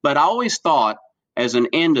 But I always thought as an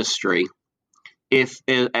industry, as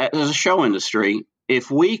a show industry,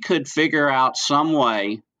 if we could figure out some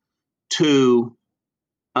way to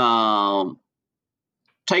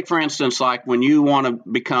take, for instance, like when you want to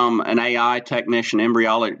become an AI technician,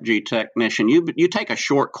 embryology technician, you take a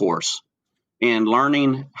short course in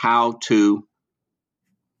learning how to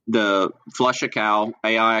flush a cow,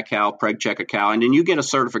 AI a cow, preg check a cow, and then you get a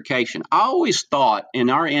certification. I always thought in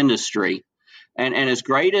our industry, and as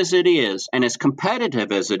great as it is, and as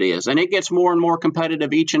competitive as it is, and it gets more and more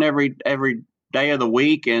competitive each and every day of the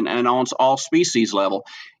week and on all species level,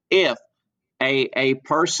 if a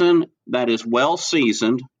person that is well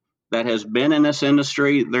seasoned, that has been in this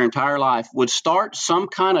industry their entire life, would start some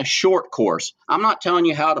kind of short course. I'm not telling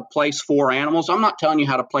you how to place 4 animals. I'm not telling you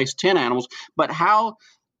how to place 10 animals, but how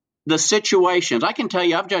the situations. I can tell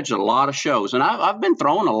you I've judged a lot of shows, and I've been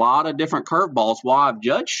throwing a lot of different curveballs while I've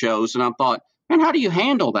judged shows, and I've thought, man, how do you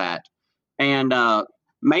handle that? And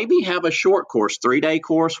maybe have a short course, 3-day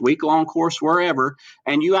course, week-long course, wherever,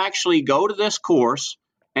 and you actually go to this course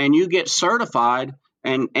and you get certified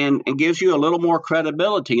and it gives you a little more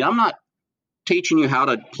credibility. I'm not teaching you how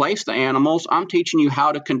to place the animals. I'm teaching you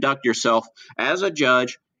how to conduct yourself as a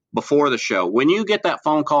judge before the show. When you get that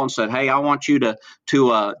phone call and said, hey, I want you to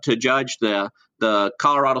judge the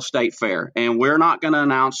Colorado State Fair, and we're not going to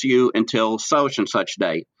announce you until such and such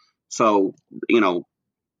date. So, so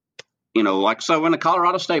when the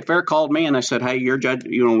Colorado State Fair called me and they said, hey, you're judge,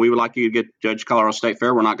 we would like you to get judge Colorado State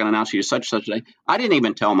Fair. We're not going to announce you to such and such a day. I didn't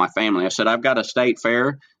even tell my family. I said, I've got a state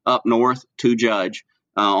fair up north to judge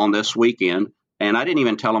on this weekend. And I didn't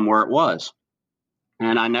even tell them where it was.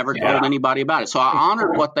 And I never told anybody about it. So I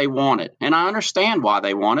honored what they wanted. And I understand why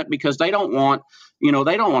they want it, because they don't want, they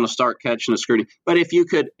don't want to start catching the scrutiny. But if you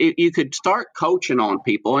could start coaching on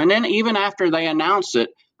people, and then even after they announce it,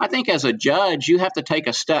 I think as a judge, you have to take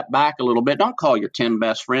a step back a little bit. Don't call your 10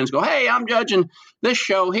 best friends. Go, hey, I'm judging this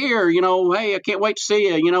show here. Hey, I can't wait to see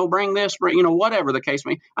you. Bring this, whatever the case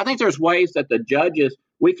may be. I think there's ways that the judges,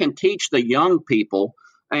 we can teach the young people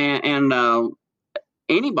and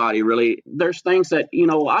anybody really. There's things that,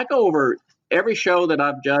 I go over every show that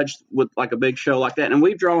I've judged with like a big show like that, and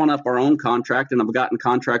we've drawn up our own contract, and I've gotten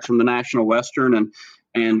contracts from the National Western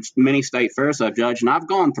and many state fairs I've judged, and I've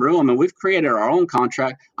gone through them, and we've created our own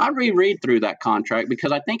contract. I reread through that contract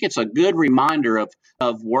because I think it's a good reminder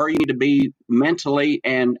of where you need to be mentally,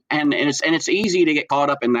 and it's easy to get caught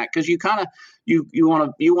up in that because you're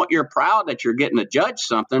proud that you're getting to judge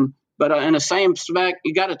something, but in the same respect,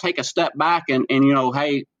 you got to take a step back and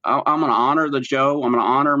hey, I'm going to honor the show, I'm going to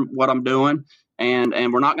honor what I'm doing, and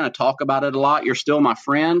we're not going to talk about it a lot. You're still my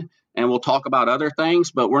friend. And we'll talk about other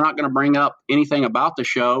things, but we're not going to bring up anything about the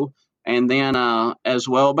show. And then as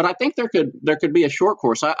well, but I think there could be a short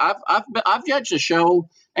course. I've judged a show,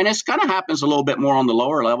 and it's kind of happens a little bit more on the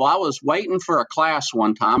lower level. I was waiting for a class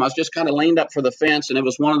one time. I was just kind of leaned up for the fence, and it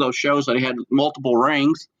was one of those shows that had multiple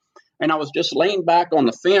rings, and I was just leaned back on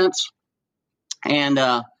the fence, and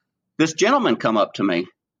this gentleman come up to me.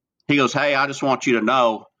 He goes, "Hey, I just want you to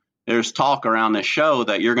know there's talk around this show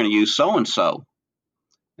that you're going to use so and so."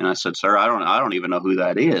 And I said, "Sir, I don't even know who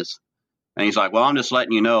that is." And he's like, "Well, I'm just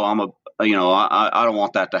letting you know I don't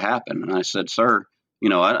want that to happen." And I said, "Sir, I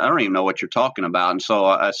don't even know what you're talking about." And so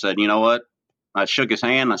I said, "You know what?" I shook his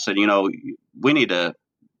hand. I said, we don't need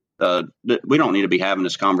to be having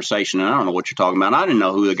this conversation. And I don't know what you're talking about. And I didn't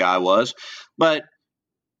know who the guy was, but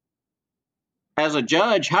as a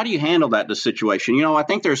judge, how do you handle the situation? I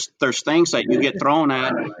think there's things that you get thrown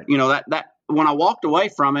at, that when I walked away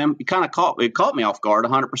from him, it caught me off guard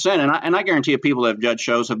 100%. And I guarantee you people that have judged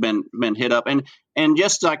shows have been hit up. And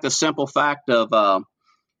just like the simple fact of,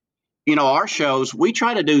 our shows, we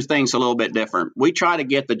try to do things a little bit different. We try to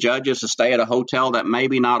get the judges to stay at a hotel that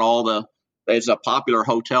maybe not is a popular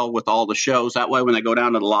hotel with all the shows. That way, when they go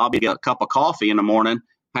down to the lobby to get a cup of coffee in the morning,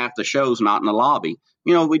 half the show's not in the lobby.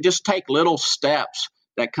 We just take little steps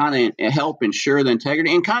that kind of help ensure the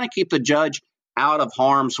integrity and kind of keep the judge out of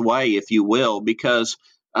harm's way, if you will, because,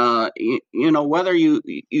 whether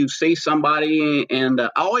you see somebody, and I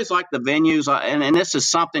always like the venues, and this is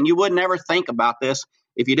something you would never think about this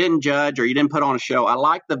if you didn't judge or you didn't put on a show. I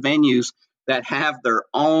like the venues that have their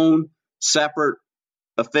own separate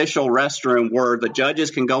official restroom where the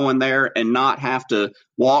judges can go in there and not have to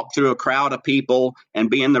walk through a crowd of people and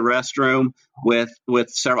be in the restroom with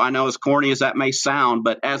several. I know as corny as that may sound,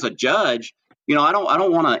 but as a judge, I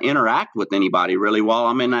don't want to interact with anybody really while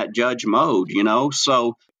I'm in that judge mode,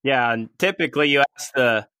 so. Yeah. And typically you ask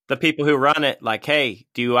the people who run it, like, "Hey,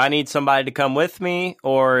 do I need somebody to come with me,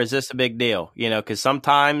 or is this a big deal?" Because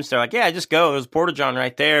sometimes they're like, "Yeah, just go. There's a porta-john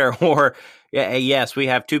right there." Or, "Yeah, hey, yes, we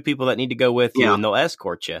have 2 people that need to go with you," and they'll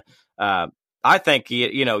escort you. I think,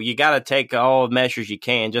 you got to take all measures you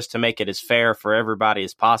can just to make it as fair for everybody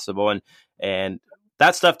as possible. And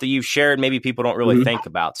that stuff that you've shared, maybe people don't really think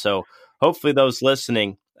about. So hopefully those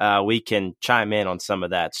listening, we can chime in on some of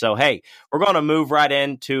that. So, hey, we're going to move right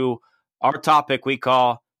into our topic we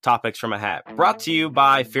call Topics from a Hat, brought to you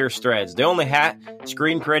by Fierce Threads. The only hat,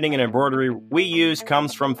 screen printing, and embroidery we use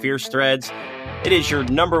comes from Fierce Threads. It is your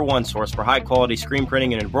 #1 source for high-quality screen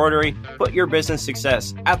printing and embroidery. Put your business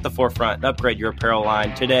success at the forefront and upgrade your apparel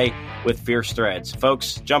line today with Fierce Threads.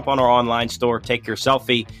 Folks, jump on our online store, take your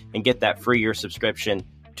selfie, and get that free year subscription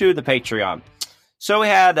to the Patreon. So we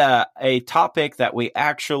had a topic that we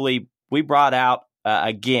brought out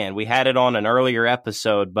again. We had it on an earlier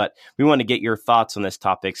episode, but we want to get your thoughts on this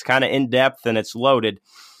topic. It's kind of in-depth and it's loaded,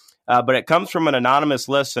 but it comes from an anonymous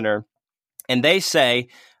listener, and they say,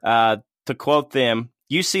 to quote them,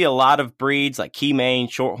 "You see a lot of breeds like Key-Maine,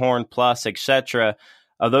 Shorthorn Plus, etc.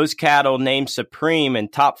 of those cattle named Supreme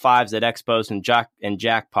and top 5s at expos and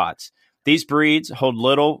jackpots. These breeds hold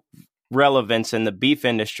little relevance in the beef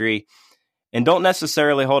industry and don't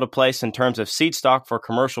necessarily hold a place in terms of seed stock for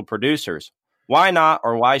commercial producers. Why not,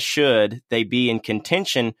 or why should they be in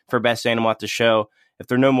contention for best animal at the show if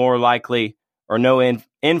they're no more likely or no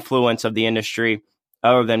influence of the industry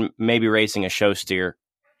other than maybe raising a show steer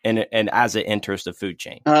and as it enters the food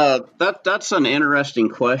chain?" That's an interesting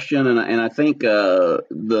question, and I think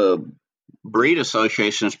the breed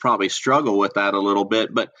associations probably struggle with that a little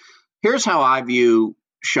bit. But here's how I view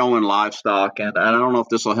showing livestock, and I don't know if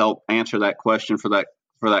this will help answer that question for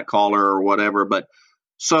that caller or whatever. But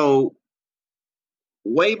so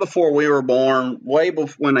way before we were born,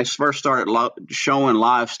 when they first started showing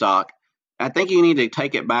livestock, I think you need to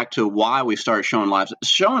take it back to why we started showing livestock.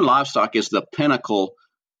 Showing livestock is the pinnacle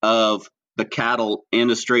of the cattle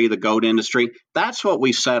industry, the goat industry. That's what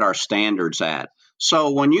we set our standards at. So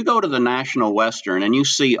when you go to the National Western and you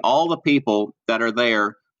see all the people that are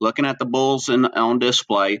there looking at the bulls on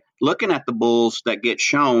display, looking at the bulls that get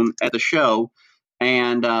shown at the show,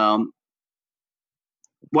 and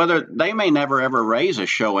whether they may never ever raise a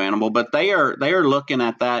show animal, but they are looking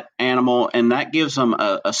at that animal, and that gives them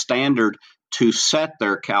a standard to set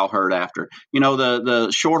their cow herd after.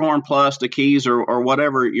 The Shorthorn Plus, the Keys, or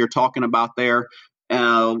whatever you're talking about there,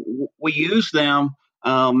 we use them.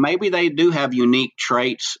 Maybe they do have unique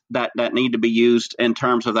traits that need to be used in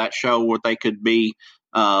terms of that show, where they could be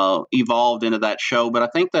evolved into that show. But I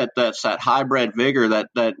think that's that hybrid vigor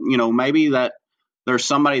that maybe that there's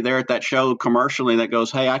somebody there at that show commercially that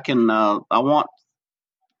goes, hey, I want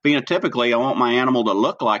my animal to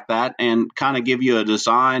look like that, and kind of give you a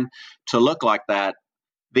design to look like that.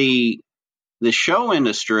 The show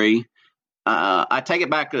industry, I take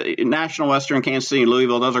it back to National Western, Kansas City,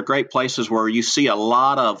 Louisville. Those are great places where you see a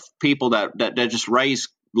lot of people that just raise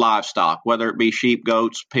livestock, whether it be sheep,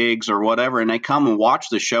 goats, pigs, or whatever, and they come and watch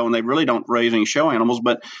the show, and they really don't raise any show animals,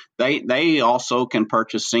 but they also can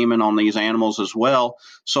purchase semen on these animals as well.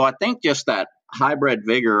 So I think just that hybrid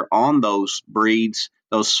vigor on those breeds,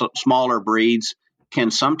 those smaller breeds,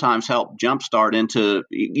 can sometimes help jumpstart into,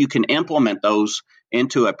 you can implement those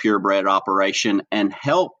into a purebred operation and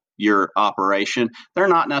help your operation. They're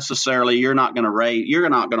not necessarily, you're not going to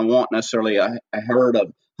want necessarily a herd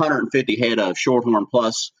of 150 head of Shorthorn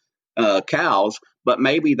Plus cows, but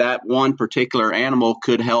maybe that one particular animal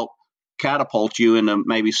could help catapult you into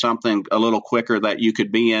maybe something a little quicker that you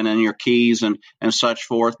could be in your Keys and such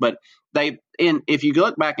forth. But if you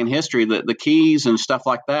look back in history, the Keys and stuff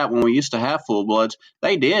like that, when we used to have full bloods,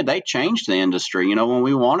 they changed the industry, when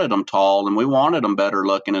we wanted them tall and we wanted them better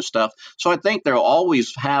looking and stuff. So I think they'll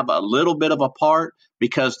always have a little bit of a part,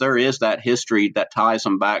 because there is that history that ties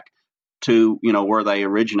them back to where they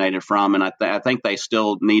originated from, and I think they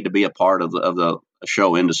still need to be a part of the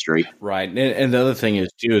show industry. Right, and the other thing is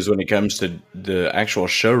too is when it comes to the actual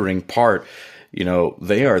show ring part,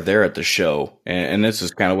 they are there at the show, and this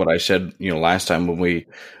is kind of what I said last time when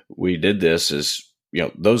we did this is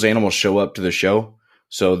those animals show up to the show,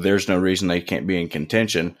 so there's no reason they can't be in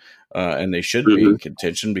contention, and they should be in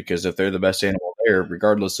contention, because if they're the best animal there,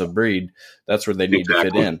 regardless of breed, that's where they need to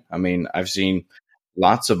fit in. I mean, I've seen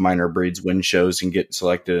lots of minor breeds win shows and get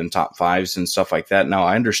selected in top fives and stuff like that. Now,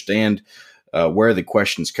 I understand where the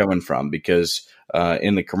question's coming from, because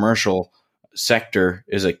in the commercial sector,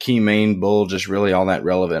 is a key main bull just really all that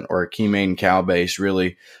relevant, or a key main cow base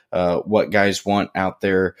really what guys want out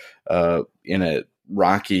there in a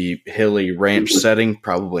rocky, hilly ranch setting?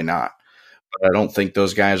 Probably not. But I don't think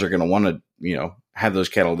those guys are going to want to, have those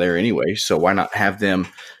cattle there anyway. So why not have them,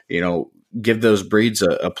 give those breeds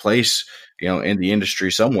a place, in the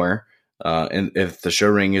industry somewhere. And if the show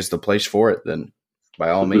ring is the place for it, then by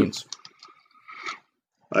all means.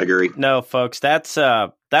 I agree. No, folks, that's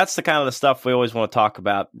the kind of the stuff we always want to talk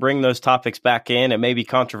about. Bring those topics back in. It may be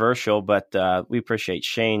controversial, but we appreciate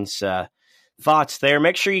Shane's thoughts there.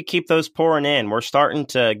 Make sure you keep those pouring in. We're starting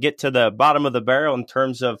to get to the bottom of the barrel in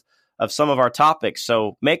terms of some of our topics.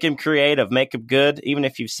 So make them creative, make them good. Even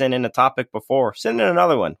if you've sent in a topic before, send in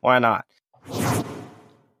another one. Why not?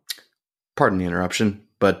 Pardon the interruption,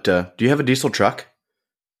 but do you have a diesel truck?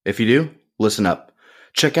 If you do, listen up.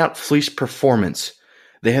 Check out Fleece Performance.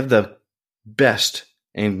 They have the best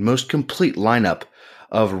and most complete lineup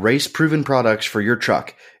of race-proven products for your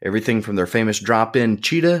truck. Everything from their famous drop-in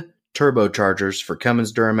Cheetah turbochargers for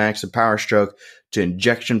Cummins, Duramax, and Powerstroke to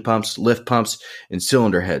injection pumps, lift pumps, and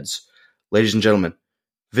cylinder heads. Ladies and gentlemen,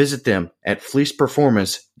 visit them at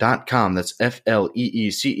fleeceperformance.com. That's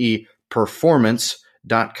FLEECE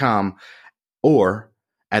performance.com, or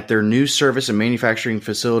at their new service and manufacturing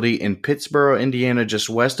facility in Pittsboro, Indiana, just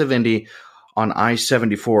west of Indy on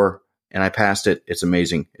I-74. And I passed it. It's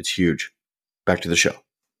amazing. It's huge. Back to the show.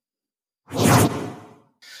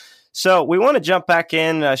 So we want to jump back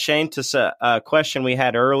in, Shane, to a question we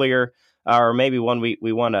had earlier, or maybe one we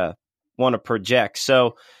want to project.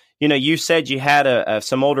 So, you said you had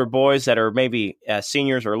some older boys that are maybe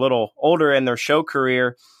seniors or a little older in their show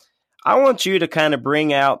career. I want you to kind of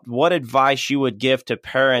bring out what advice you would give to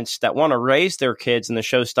parents that want to raise their kids in the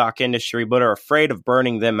show stock industry but are afraid of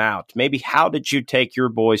burning them out. Maybe how did you take your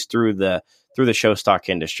boys through the show stock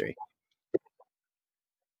industry?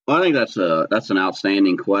 Well, I think that's an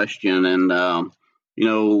outstanding question, and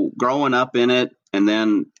growing up in it, and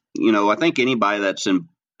then I think anybody that's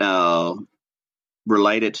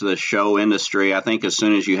related to the show industry, I think as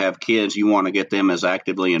soon as you have kids, you want to get them as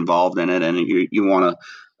actively involved in it, and you want to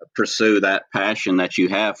pursue that passion that you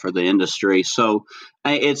have for the industry. So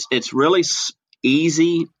it's really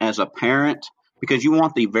easy as a parent, because you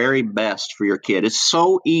want the very best for your kid. It's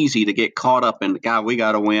so easy to get caught up in, God, we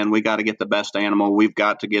got to win. We got to get the best animal. We've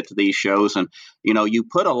got to get to these shows. And, you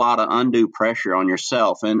put a lot of undue pressure on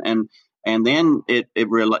yourself. And and then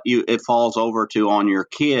it falls over to on your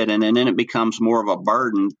kid, and then it becomes more of a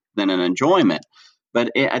burden than an enjoyment.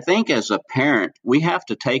 But I think as a parent, we have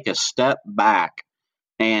to take a step back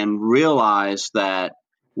and realize that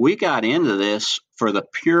we got into this for the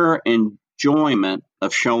pure enjoyment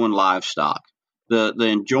of showing livestock, the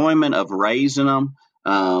enjoyment of raising them,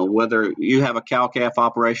 whether you have a cow-calf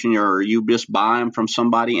operation or you just buy them from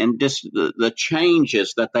somebody, and just the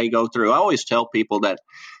changes that they go through. I always tell people that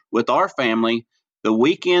with our family, the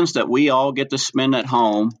weekends that we all get to spend at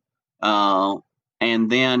home, and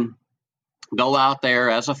then go out there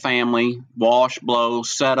as a family, wash, blow,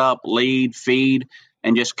 set up, lead, feed,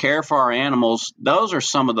 and just care for our animals, those are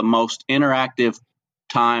some of the most interactive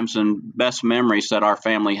times and best memories that our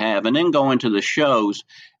family have. And then go into the shows.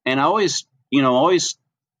 And I always,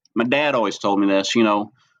 my dad always told me this,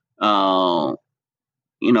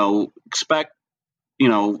 expect,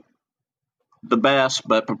 the best,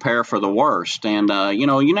 but prepare for the worst. And,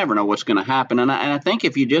 you never know what's going to happen. And I think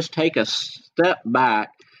if you just take a step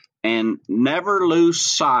back and never lose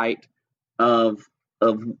sight of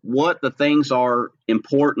what the things are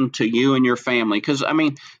important to you and your family. Because,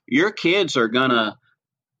 your kids are going to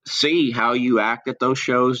see how you act at those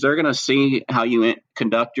shows. They're going to see how you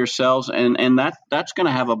conduct yourselves. And that's going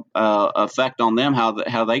to have a effect on them,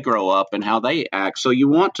 how they grow up and how they act. So you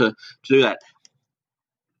want to do that.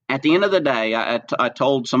 At the end of the day, I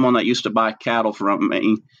told someone that used to buy cattle from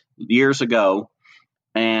me years ago,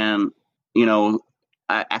 and,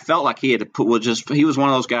 I felt like he was one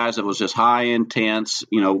of those guys that was just high intense,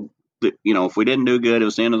 if we didn't do good, it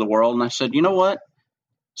was the end of the world. And I said, you know what?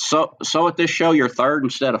 So at this show, you're third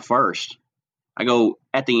instead of first. I go,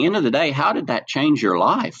 at the end of the day, how did that change your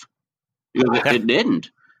life? He goes, it didn't.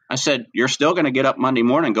 I said, you're still going to get up Monday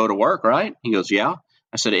morning and go to work, right? He goes, yeah.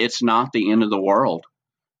 I said, it's not the end of the world.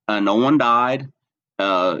 No one died.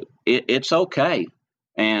 It's okay.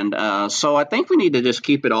 And so I think we need to just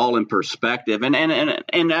keep it all in perspective.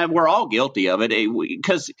 And we're all guilty of it,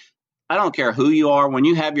 because I don't care who you are. When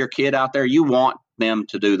you have your kid out there, you want them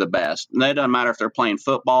to do the best. And it doesn't matter if they're playing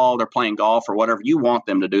football, they're playing golf, or whatever. You want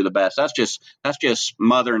them to do the best. That's just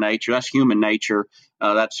mother nature. That's human nature.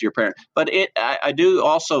 That's your parent. But I do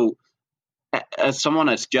also, as someone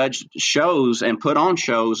that's judged shows and put on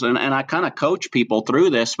shows, and I kind of coach people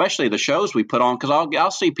through this, especially the shows we put on, because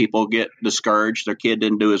I'll see people get discouraged. Their kid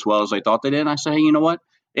didn't do as well as they thought they did. And I say, hey, you know what?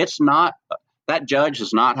 It's not – that judge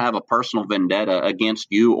does not have a personal vendetta against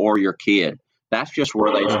you or your kid. That's just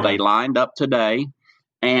where they lined up today.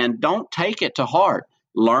 And don't take it to heart.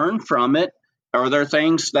 Learn from it. Are there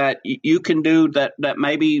things that you can do that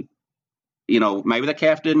maybe – maybe the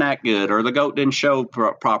calf didn't act good, or the goat didn't show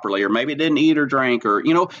properly, or maybe it didn't eat or drink, or,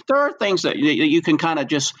 there are things that you can kind of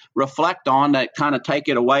just reflect on that kind of take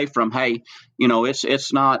it away from, hey,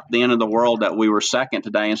 it's not the end of the world that we were second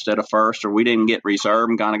today instead of first, or we didn't get reserve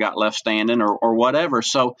and kind of got left standing, or whatever.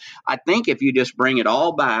 So I think if you just bring it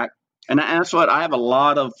all back, and that's what I have a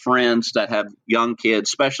lot of friends that have young kids,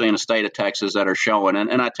 especially in the state of Texas, that are showing.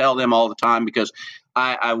 And I tell them all the time, because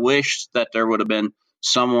I wish that there would have been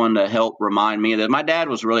someone to help remind me that my dad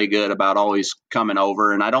was really good about always coming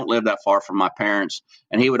over, and I don't live that far from my parents,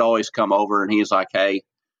 and he would always come over, and he's like, hey,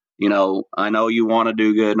 I know you want to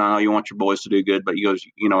do good, and I know you want your boys to do good, but he goes,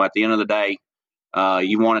 at the end of the day,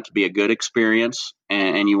 you want it to be a good experience,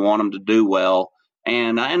 and you want them to do well.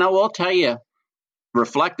 And I will tell you,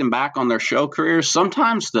 reflecting back on their show careers,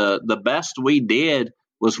 sometimes the best we did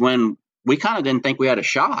was when we kind of didn't think we had a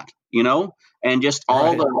shot, and just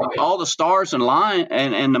all the stars and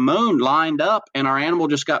the moon lined up, and our animal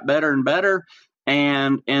just got better and better.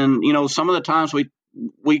 And some of the times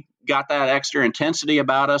we got that extra intensity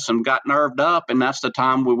about us and got nerved up, and that's the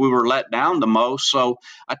time we were let down the most. So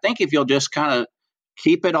I think if you'll just kind of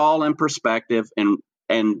keep it all in perspective,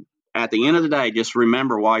 and at the end of the day, just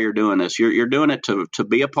remember why you're doing this. You're doing it to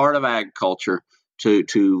be a part of agriculture,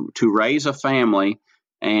 to raise a family,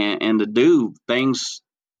 and to do things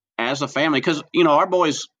as a family. Because our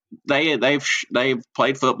boys, they've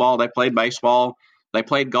played football, they played baseball, they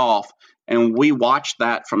played golf, and we watched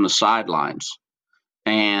that from the sidelines.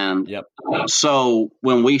 And so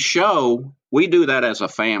when we show, we do that as a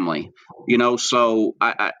family. So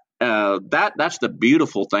that's the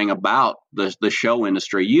beautiful thing about the show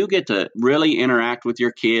industry. You get to really interact with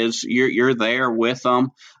your kids. You're there with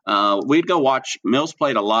them. We'd go watch. Mills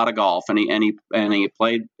played a lot of golf, and he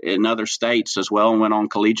played in other states as well, and went on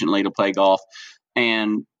collegiately to play golf.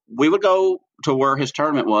 And we would go to where his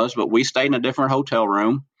tournament was, but we stayed in a different hotel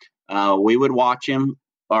room. We would watch him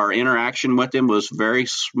our interaction with him was very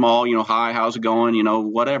small. Hi, how's it going?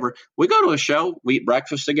 Whatever. We go to a show, we eat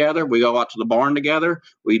breakfast together, we go out to the barn together,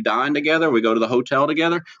 we dine together, we go to the hotel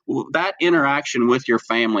together. That interaction with your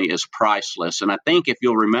family is priceless. And I think if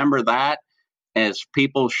you'll remember that as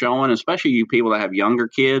people showing, especially you people that have younger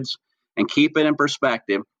kids, and keep it in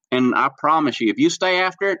perspective. And I promise you, if you stay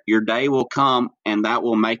after it, your day will come, and that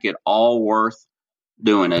will make it all worth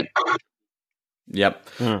doing it. Yep.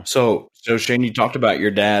 So Shane, you talked about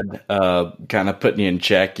your dad kind of putting you in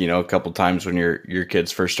check, a couple times when your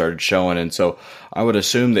kids first started showing. And so I would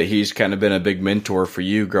assume that he's kind of been a big mentor for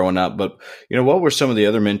you growing up. But, what were some of the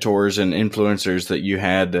other mentors and influencers that you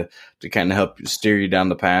had to kind of help steer you down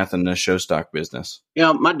the path in the show stock business?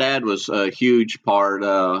 My dad was a huge part.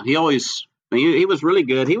 He was really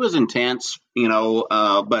good. He was intense,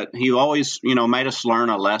 but he always, made us learn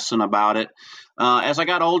a lesson about it. As I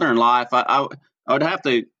got older in life, I would have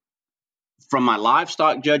to, from my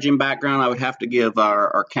livestock judging background, I would have to give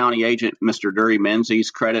our county agent, Mr. Dury Menzies,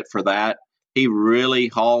 credit for that. He really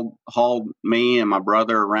hauled me and my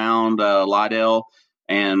brother around Lydell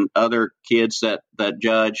and other kids that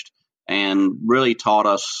judged, and really taught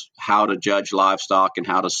us how to judge livestock and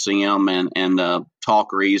how to see them and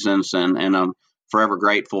talk reasons. And I'm forever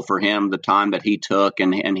grateful for him, the time that he took.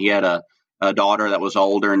 And he had a daughter that was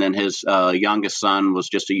older, and then his youngest son was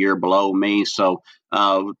just a year below me. So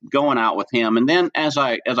going out with him. And then as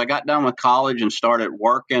I got done with college and started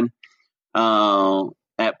working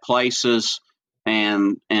at places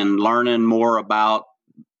and learning more about,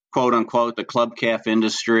 quote unquote, the club calf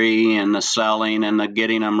industry and the selling and the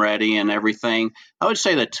getting them ready and everything, I would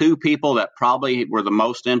say the two people that probably were the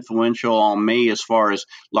most influential on me as far as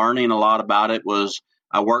learning a lot about it was,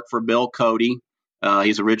 I worked for Bill Cody.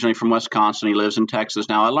 He's originally from Wisconsin. He lives in Texas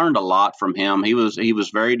now. I learned a lot from him. He was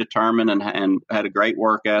very determined and had a great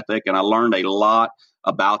work ethic, and I learned a lot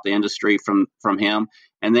about the industry from him.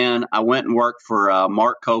 And then I went and worked for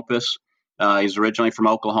Mark Kopis. He's originally from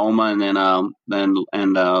Oklahoma, and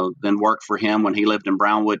then worked for him when he lived in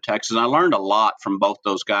Brownwood, Texas. And I learned a lot from both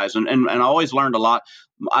those guys, and I always learned a lot.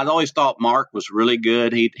 I always thought Mark was really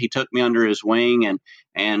good. He took me under his wing, and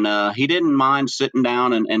he didn't mind sitting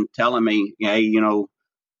down and telling me, hey,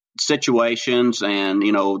 situations, and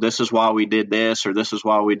this is why we did this, or this is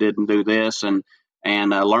why we didn't do this, and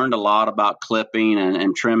I learned a lot about clipping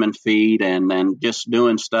and trim and feed, and just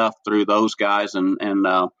doing stuff through those guys, and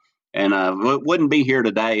wouldn't be here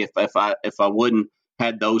today if I wouldn't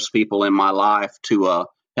had those people in my life to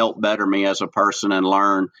help better me as a person and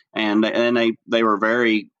learn. And they were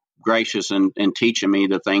very gracious in teaching me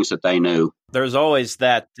the things that they knew. There's always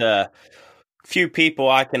that few people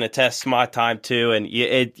I can attest my time to, and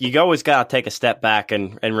you always got to take a step back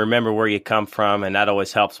and remember where you come from, and that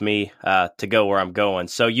always helps me to go where I'm going.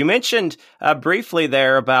 So you mentioned briefly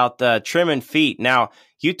there about trim and feet. Now,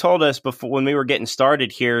 you told us before when we were getting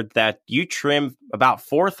started here that you trim about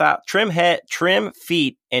 4,000 trim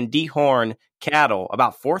feet and dehorn cattle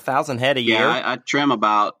about 4,000 head a year. Yeah, I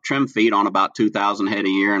trim feet on about 2,000 head a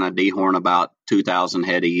year, and I dehorn about 2,000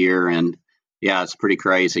 head a year, and yeah, it's pretty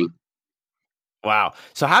crazy. Wow.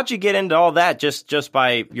 So how'd you get into all that? Just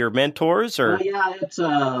by your mentors, or? Well, yeah, it's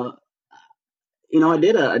I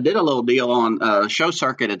did a little deal on Show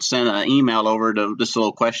Circuit had sent an email over to this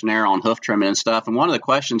little questionnaire on hoof trimming and stuff. And one of the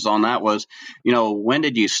questions on that was, when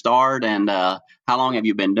did you start, and how long have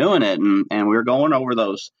you been doing it? And we were going over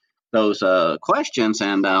those questions,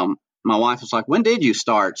 and my wife was like, when did you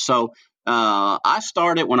start? So I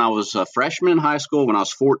started when I was a freshman in high school, when I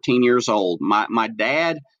was 14 years old. My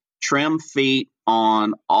dad trimmed feet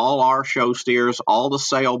on all our show steers, all the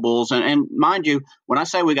sale bulls. And mind you, when I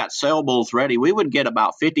say we got sale bulls ready, we would get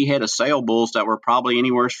about 50 head of sale bulls that were probably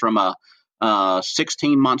anywhere from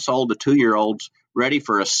 16 months old to 2-year-olds ready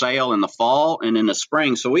for a sale in the fall and in the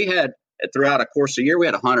spring. So we had, throughout a course of a year, we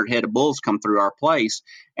had 100 head of bulls come through our place.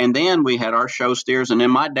 And then we had our show steers. And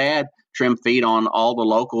then my dad trimmed feet on all the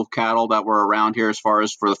local cattle that were around here as far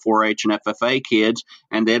as for the 4-H and FFA kids,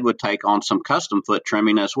 and Ed would take on some custom foot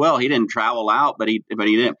trimming as well. He didn't travel out, but he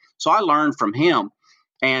didn't. So I learned from him.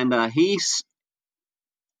 And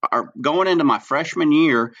going into my freshman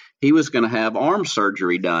year, he was going to have arm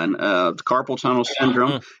surgery done, carpal tunnel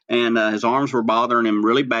syndrome, and his arms were bothering him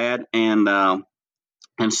really bad.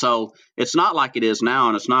 And so it's not like it is now,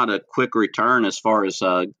 and it's not a quick return as far as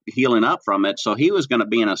healing up from it. So he was going to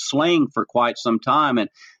be in a sling for quite some time. And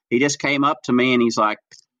he just came up to me and he's like,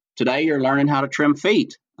 today you're learning how to trim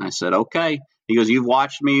feet. I said, okay. He goes, you've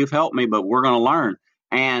watched me, you've helped me, but we're going to learn.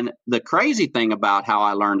 And the crazy thing about how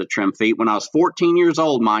I learned to trim feet, when I was 14 years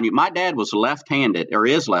old, mind you, my dad was left-handed, or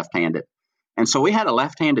is left-handed. And so we had a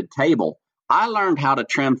left-handed table. I learned how to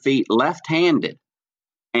trim feet left-handed.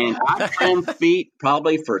 And I trim feet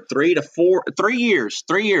probably for 3 years.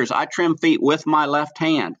 3 years I trim feet with my left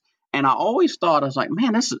hand. And I always thought, I was like,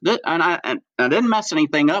 man, this and I didn't mess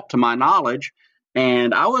anything up to my knowledge.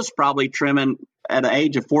 And I was probably trimming at the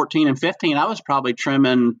age of 14 and 15, I was probably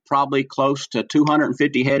trimming close to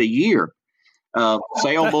 250 head a year of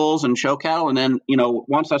sale bulls and show cattle. And then,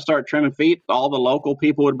 once I started trimming feet, all the local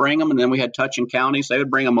people would bring them. And then we had touching counties. They would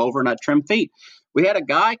bring them over and I'd trim feet. We had a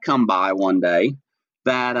guy come by one day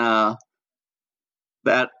that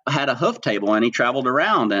had a hoof table, and he traveled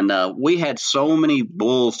around, and we had so many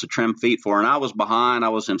bulls to trim feet for, and I was behind. I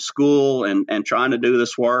was in school and trying to do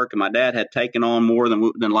this work, and my dad had taken on more than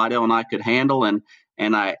Lydell and I could handle, and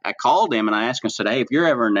I called him and I asked him, I said, hey, if you're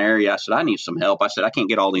ever in the area, I said, I need some help. I said, I can't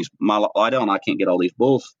get all these, Lydell and I can't get all these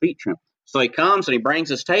bulls' feet trimmed. So he comes and he brings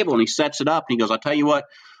his table and he sets it up, and he goes, I'll tell you what,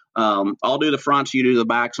 I'll do the fronts, you do the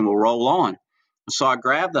backs, and we'll roll on. So I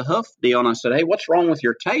grabbed the hoof deal and I said, hey, what's wrong with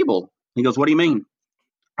your table? He goes, what do you mean?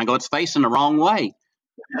 I go, it's facing the wrong way.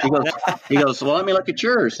 He goes, well, let me look at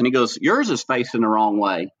yours. And he goes, yours is facing the wrong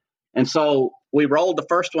way. And so we rolled the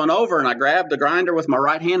first one over, and I grabbed the grinder with my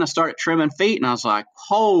right hand and started trimming feet. And I was like,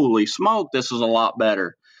 holy smoke, this is a lot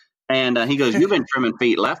better. And he goes, you've been trimming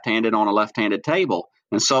feet left-handed on a left-handed table.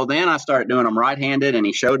 And so then I started doing them right-handed, and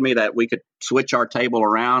he showed me that we could switch our table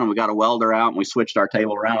around, and we got a welder out, and we switched our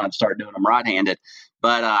table around and started doing them right-handed.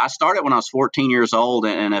 But I started when I was 14 years old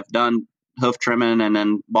and have done hoof trimming, and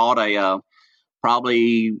then bought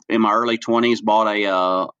probably in my early 20s, bought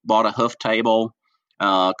a hoof table.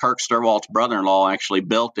 Kirk Sturwald's brother-in-law actually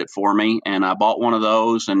built it for me, and I bought one of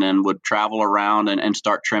those, and then would travel around and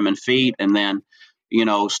start trimming feet, and then,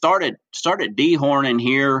 started dehorning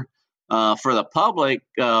here for the public.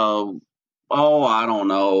 I don't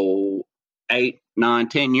know, 8, 9,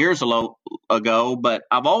 10 years ago, but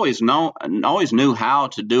I've always knew how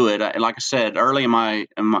to do it. Like I said, early in my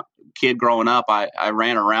kid growing up, I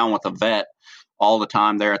ran around with a vet all the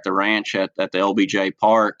time there at the ranch at the LBJ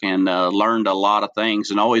Park, and learned a lot of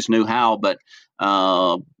things and always knew how. But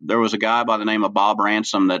there was a guy by the name of Bob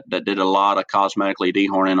Ransom that did a lot of cosmetically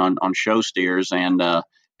dehorning on show steers, and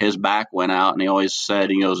his back went out, and he always said,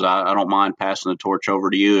 he goes, I don't mind passing the torch over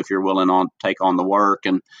to you if you're willing to take on the work.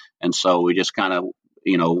 And so we just kind of,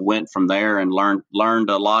 went from there and learned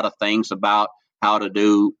a lot of things about how to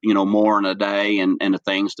do, more in a day, and the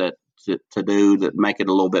things to do that make it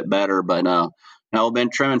a little bit better. But, I've been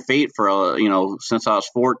trimming feet for, since I was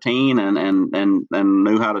 14 and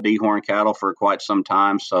knew how to dehorn cattle for quite some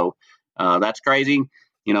time. So that's crazy.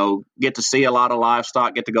 Get to see a lot of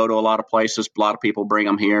livestock, get to go to a lot of places. A lot of people bring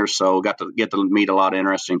them here. So get to meet a lot of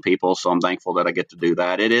interesting people. So I'm thankful that I get to do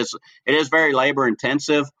that. It is very labor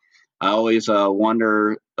intensive. I always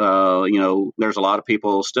wonder, there's a lot of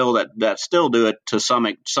people still that still do it to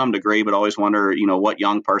some degree, but always wonder, what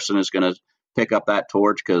young person is going to pick up that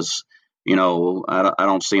torch. Cause, I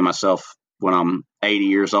don't see myself when I'm 80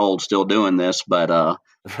 years old still doing this, but,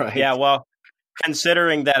 right. Yeah. Well,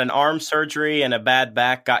 considering that an arm surgery and a bad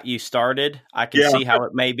back got you started, I can see how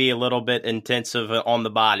it may be a little bit intensive on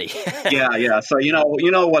the body. Yeah. So,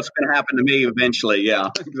 what's going to happen to me eventually. Yeah,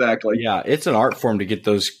 exactly. Yeah. It's an art form to get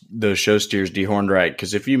those show steers dehorned right.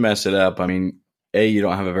 Cause if you mess it up, I mean, A, you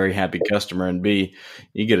don't have a very happy customer, and B,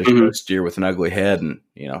 you get a show steer with an ugly head, and,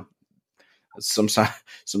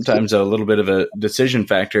 sometimes a little bit of a decision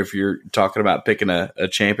factor if you're talking about picking a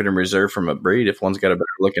champion and reserve from a breed. If one's got a better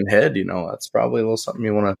looking head, that's probably a little something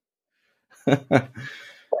you want to.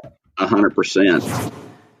 100%.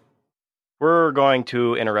 We're going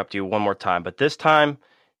to interrupt you one more time, but this time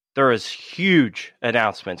there is huge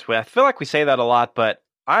announcements. I feel like we say that a lot, but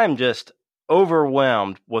I'm just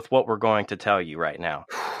overwhelmed with what we're going to tell you right now.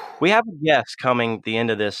 We have a guest coming the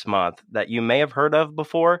end of this month that you may have heard of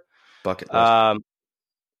before. Bucket list.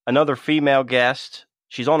 Another female guest.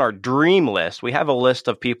 She's on our dream list. We have a list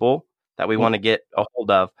of people that we want to get a hold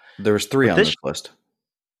of. There's 3 on this list.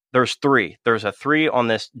 There's 3. There's a 3 on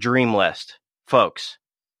this dream list. Folks,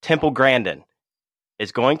 Temple Grandin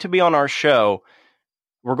is going to be on our show.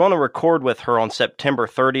 We're going to record with her on September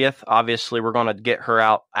 30th. Obviously, we're going to get her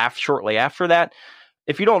out shortly after that.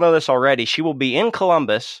 If you don't know this already, she will be in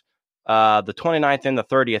Columbus the 29th and the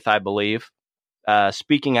 30th, I believe.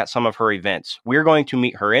 Speaking at some of her events. We're going to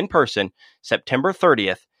meet her in person September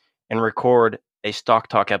 30th and record a Stock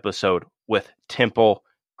Talk episode with Temple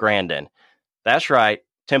Grandin. That's right,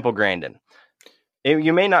 Temple Grandin.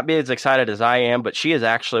 You may not be as excited as I am, but she is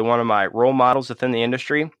actually one of my role models within the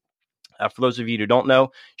industry. For those of you who don't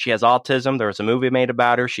know, she has autism. There was a movie made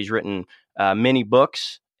about her. She's written many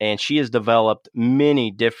books, and she has developed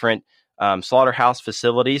many different slaughterhouse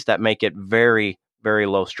facilities that make it very, very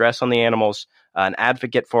low stress on the animals, an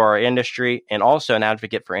advocate for our industry, and also an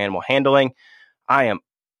advocate for animal handling. I am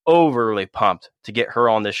overly pumped to get her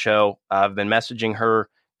on this show. I've been messaging her,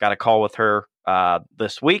 got a call with her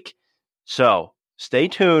this week. So stay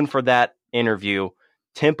tuned for that interview.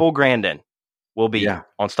 Temple Grandin will be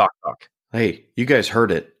on Stock Talk. Hey, you guys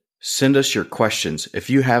heard it. Send us your questions. If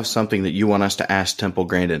you have something that you want us to ask Temple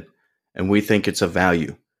Grandin and we think it's of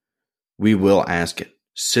value, we will ask it.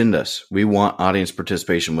 Send us. We want audience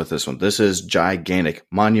participation with this one. This is gigantic,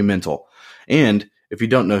 monumental. And if you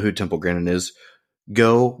don't know who Temple Grandin is,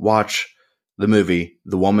 go watch the movie,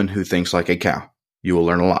 The Woman Who Thinks Like a Cow. You will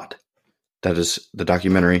learn a lot. That is the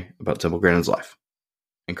documentary about Temple Grandin's life.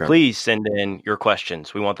 Incredible. Please send in your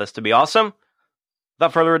questions. We want this to be awesome.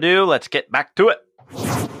 Without further ado, let's get back to it.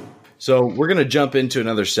 So we're going to jump into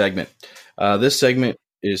another segment. This segment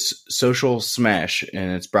is Social Smash,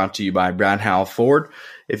 and it's brought to you by Brad Howell Ford.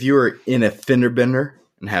 If you are in a fender bender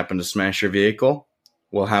and happen to smash your vehicle,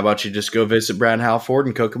 well, how about you just go visit Brad Howell Ford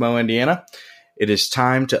in Kokomo, Indiana? It is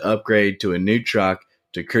time to upgrade to a new truck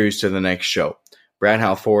to cruise to the next show. Brad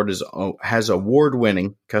Howell Ford has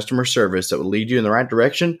award-winning customer service that will lead you in the right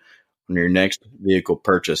direction on your next vehicle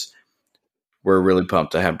purchase. We're really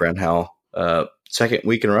pumped to have Brad Howell third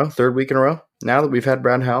week in a row, now that we've had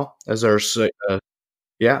Brad Howell as our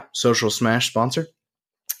Social Smash sponsor.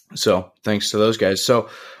 So thanks to those guys. So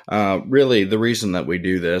really the reason that we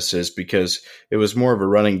do this is because it was more of a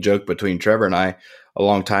running joke between Trevor and I a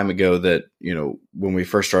long time ago that, when we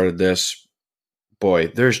first started this, boy,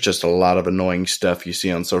 there's just a lot of annoying stuff you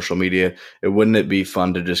see on social media. Wouldn't it be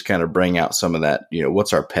fun to just kind of bring out some of that,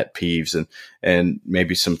 what's our pet peeves and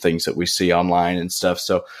maybe some things that we see online and stuff.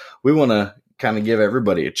 So we want to kind of give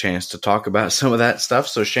everybody a chance to talk about some of that stuff.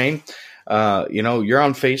 So Shane, you're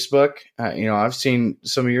on Facebook. I've seen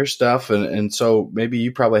some of your stuff, and so maybe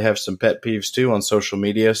you probably have some pet peeves too on social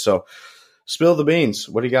media. So spill the beans.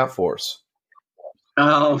 What do you got for us?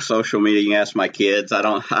 Oh, social media. You ask my kids. I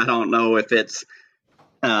don't know if it's,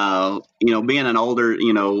 being an older,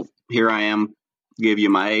 here I am, give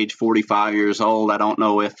you my age, 45 years old. I don't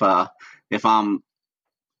know if I'm,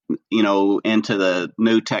 into the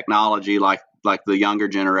new technology like the younger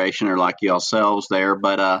generation or like yourselves there,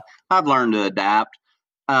 but I've learned to adapt.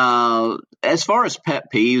 As far as pet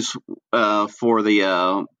peeves for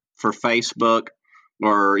Facebook,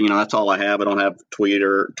 or that's all I have. I don't have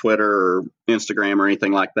Twitter or Instagram or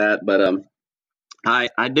anything like that. But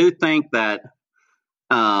I do think that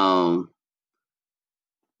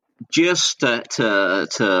just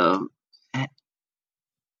to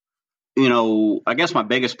I guess my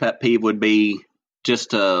biggest pet peeve would be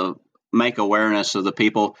just to make awareness of the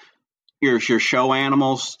people, your show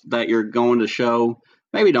animals that you're going to show.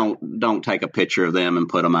 Maybe don't take a picture of them and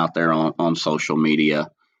put them out there on social media.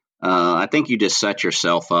 I think you just set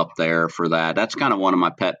yourself up there for that. That's kind of one of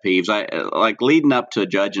my pet peeves. I like leading up to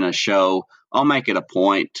judging a show. I'll make it a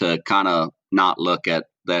point to kind of not look at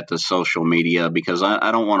the social media because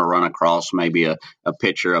I don't want to run across maybe a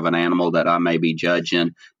picture of an animal that I may be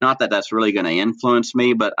judging. Not that that's really going to influence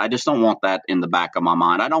me, but I just don't want that in the back of my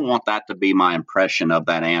mind. I don't want that to be my impression of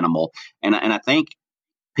that animal. And I think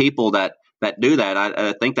people that do that,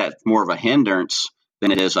 I think that's more of a hindrance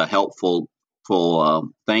than it is a helpful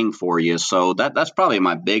thing for you. So that's probably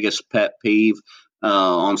my biggest pet peeve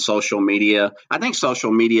on social media. I think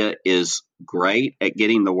social media is great at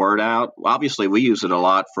getting the word out. Obviously, we use it a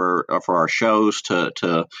lot for our shows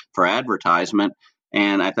for advertisement,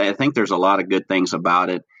 and I think there's a lot of good things about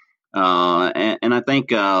it. And I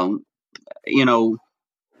think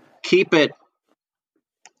keep it.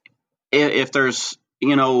 If there's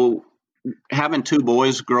having two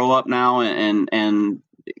boys grow up now, and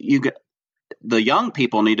you get. The young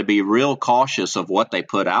people need to be real cautious of what they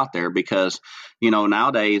put out there because,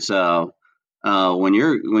 nowadays, when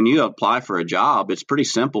you apply for a job, it's pretty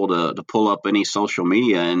simple to pull up any social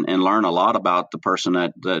media and learn a lot about the person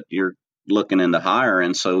that you're looking into hire.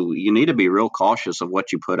 And so you need to be real cautious of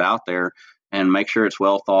what you put out there and make sure it's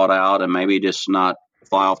well thought out and maybe just not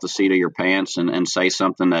fly off the seat of your pants and say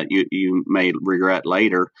something that you may regret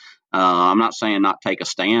later. I'm not saying not take a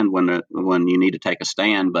stand when you need to take a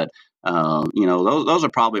stand, but those are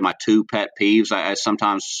probably my two pet peeves. I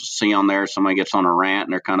sometimes see on there somebody gets on a rant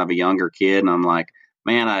and they're kind of a younger kid, and I'm like,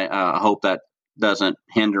 man, I hope that doesn't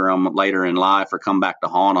hinder them later in life or come back to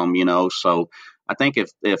haunt them. So I think if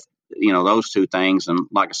those two things, and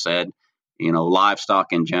like I said,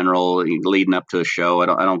 livestock in general leading up to a show, I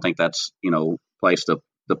don't think that's place to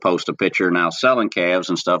post a picture. Now selling calves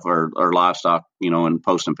and stuff or livestock, and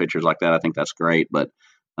posting pictures like that, I think that's great, but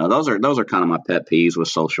those are kind of my pet peeves with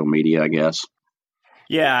social media, I guess.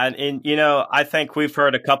 Yeah, and I think we've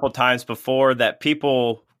heard a couple times before that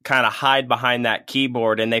people kind of hide behind that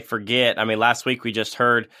keyboard and they forget. I mean, last week we just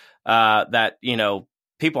heard that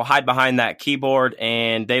people hide behind that keyboard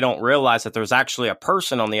and they don't realize that there's actually a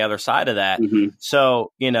person on the other side of that. Mm-hmm.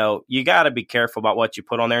 So, you got to be careful about what you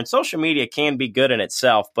put on there. And social media can be good in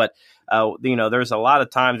itself, but there's a lot of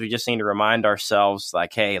times we just need to remind ourselves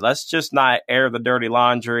like, hey, let's just not air the dirty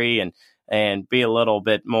laundry and be a little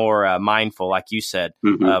bit more mindful, like you said,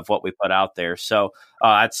 mm-hmm. of what we put out there. So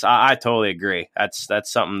I totally agree. That's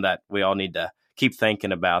something that we all need to keep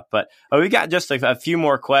thinking about. But we got just a few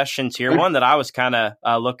more questions here. One that I was kind of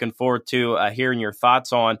looking forward to hearing your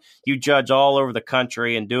thoughts on. You judge all over the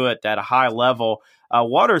country and do it at a high level.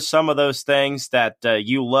 What are some of those things that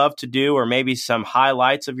you love to do, or maybe some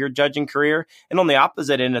highlights of your judging career? And on the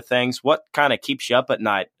opposite end of things, what kind of keeps you up at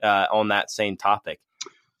night on that same topic?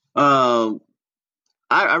 I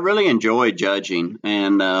really enjoy judging,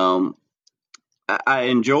 and I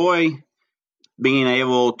enjoy being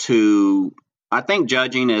able to. I think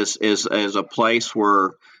judging is a place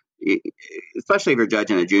where, especially if you're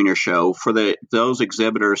judging a junior show, for those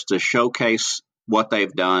exhibitors to showcase what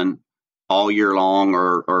they've done all year long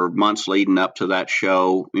or months leading up to that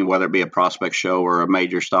show, whether it be a prospect show or a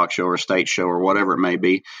major stock show or a state show or whatever it may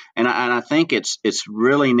be. And I think it's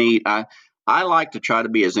really neat. I like to try to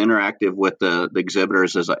be as interactive with the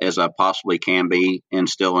exhibitors as I possibly can be, and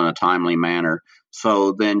still in a timely manner.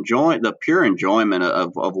 So the pure enjoyment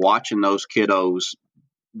of watching those kiddos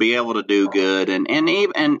be able to do good,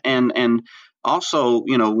 and also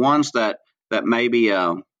ones that maybe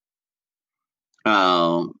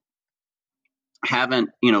haven't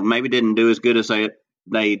maybe didn't do as good as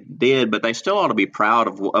they did, but they still ought to be proud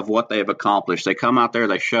of what they've accomplished. They come out there,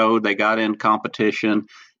 they showed, they got in competition.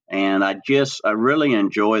 And I really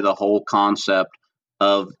enjoy the whole concept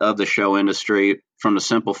of the show industry, from the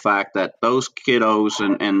simple fact that those kiddos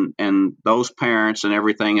and those parents and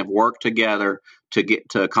everything have worked together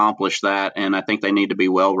to accomplish that. And I think they need to be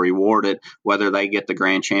well rewarded, whether they get the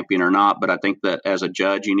grand champion or not. But I think that as a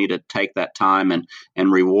judge, you need to take that time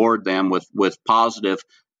and reward them with positive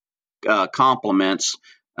compliments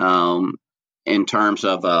in terms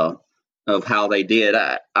of how they did.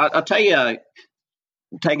 I'll tell you.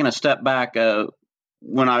 Taking a step back,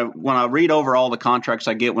 when I read over all the contracts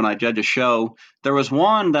I get when I judge a show, there was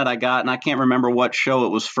one that I got, and I can't remember what show it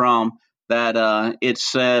was from, that it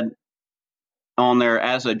said on there,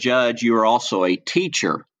 as a judge, you are also a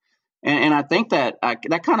teacher. And I think that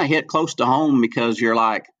kind of hit close to home, because you're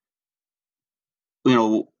like,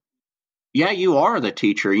 yeah, you are the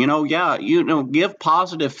teacher. Give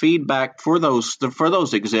positive feedback for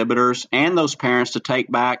those exhibitors and those parents to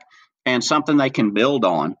take back, and something they can build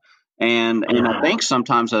on. And I think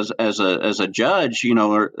sometimes as a judge,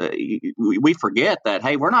 we forget that,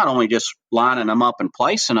 hey, we're not only just lining them up and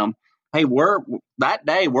placing them. Hey, we're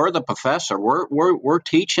the professor. We're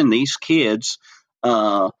teaching these kids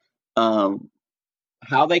how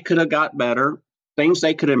they could have got better, things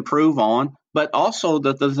they could improve on, but also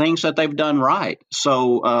the things that they've done right.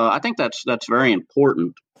 So I think that's very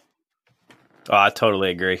important. Oh, I totally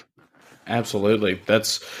agree. Absolutely.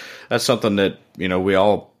 That's something that, we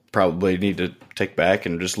all probably need to take back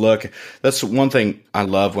and just look. That's one thing I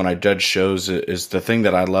love when I judge shows. Is the thing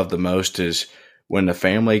that I love the most is when I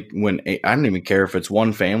don't even care if it's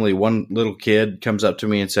one family, one little kid comes up to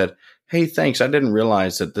me and said, hey, thanks. I didn't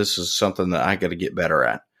realize that this is something that I got to get better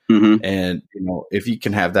at. Mm-hmm. And, if you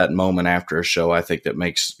can have that moment after a show, I think that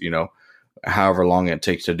makes, however long it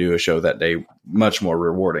takes to do a show that day much more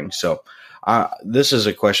rewarding. So this is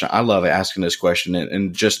a question. I love asking this question,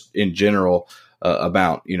 and just in general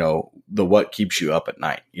about, the what keeps you up at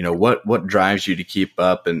night. What drives you to keep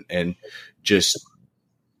up and just,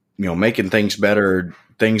 making things better,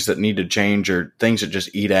 things that need to change, or things that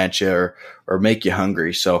just eat at you or make you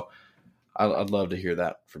hungry. So I'd love to hear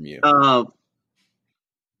that from you.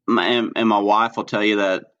 And my wife will tell you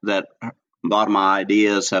that a lot of my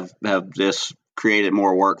ideas have just created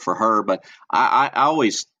more work for her. But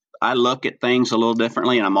I look at things a little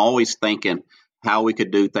differently, and I'm always thinking how we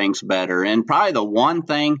could do things better. And probably the one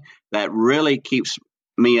thing that really keeps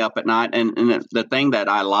me up at night, and the thing that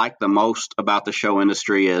I like the most about the show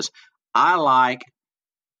industry, is I like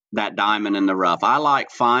that diamond in the rough. I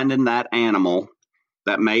like finding that animal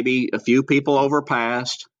that maybe a few people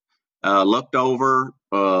overpassed, looked over,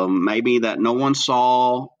 maybe that no one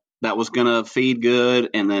saw, that was going to feed good,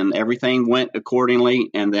 and then everything went accordingly,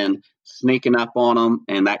 and then sneaking up on them,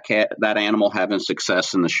 and that animal having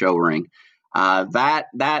success in the show ring.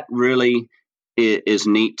 That really is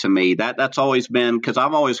neat to me. That's always been, because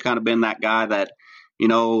I've always kind of been that guy that,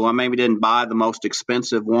 I maybe didn't buy the most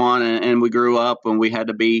expensive one, and we grew up and we had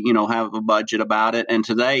to be, have a budget about it. And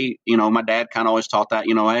today, my dad kind of always taught that,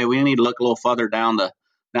 hey, we need to look a little further down the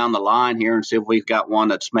line here and see if we've got one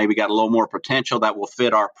that's maybe got a little more potential that will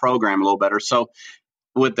fit our program a little better. So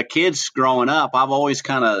with the kids growing up, I've always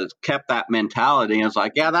kind of kept that mentality. And it's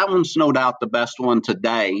like, yeah, that one's no doubt the best one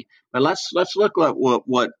today, but let's look at what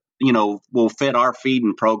will fit our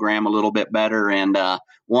feeding program a little bit better, and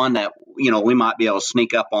one that we might be able to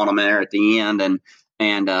sneak up on them there at the end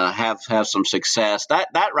and have some success.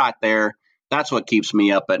 That right there, that's what keeps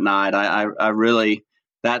me up at night. I really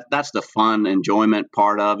that's the fun enjoyment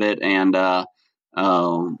part of it, and I've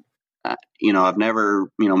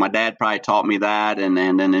never, my dad probably taught me that, and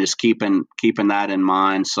then just keeping that in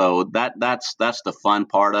mind. So that's the fun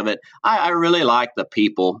part of it. I really like the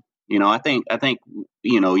people. I think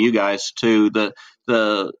you guys too. The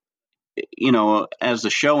as the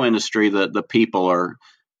show industry, the people are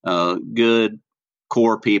good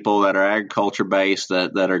core people that are agriculture based,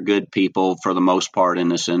 that are good people for the most part in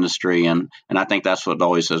this industry, and I think that's what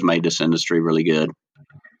always has made this industry really good.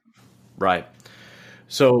 Right.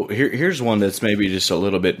 So here's one that's maybe just a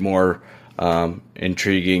little bit more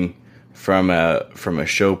intriguing from a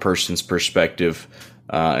show person's perspective,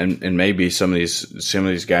 and maybe some of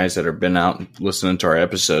these guys that have been out listening to our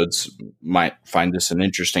episodes might find this an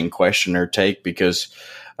interesting question or take, because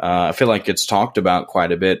I feel like it's talked about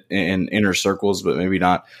quite a bit in inner circles, but maybe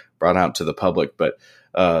not brought out to the public. But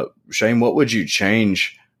Shane, what would you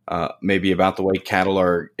change maybe about the way cattle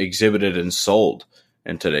are exhibited and sold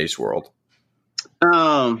in today's world?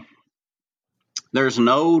 There's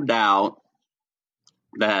no doubt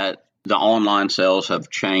that the online sales have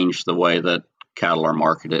changed the way that cattle are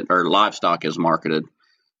marketed, or livestock is marketed.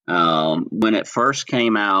 When it first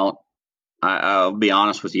came out, I'll be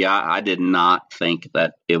honest with you, I did not think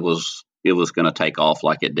that it was going to take off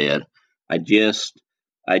like it did. I just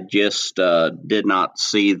did not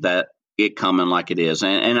see that it coming like it is,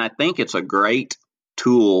 and I think it's a great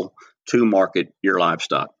tool to market your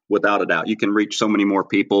livestock. Without a doubt, you can reach so many more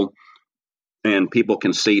people, and people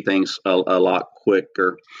can see things a lot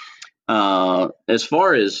quicker. As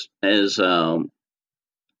far as how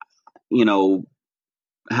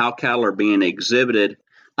cattle are being exhibited,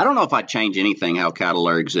 I don't know if I'd change anything how cattle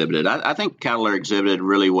are exhibited. I think cattle are exhibited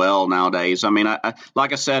really well nowadays. I mean,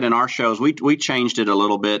 like I said in our shows, we changed it a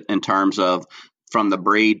little bit in terms of from the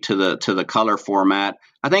breed to the color format.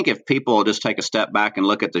 I think if people just take a step back and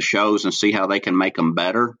look at the shows and see how they can make them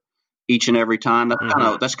better each and every time,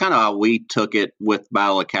 that's kind of how we took it with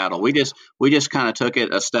Battle of Cattle. We just kind of took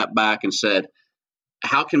it a step back and said,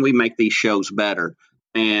 how can we make these shows better,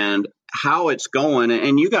 and how it's going.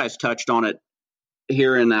 And you guys touched on it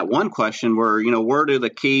here in that one question where, where do the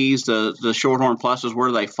keys, the Shorthorn Pluses, where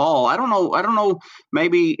do they fall? I don't know.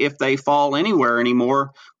 Maybe if they fall anywhere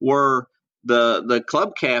anymore, where the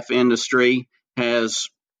club calf industry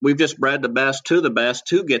we've just bred the best to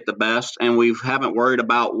get the best, and we haven't worried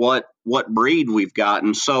about what breed we've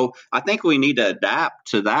gotten. So I think we need to adapt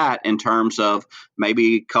to that in terms of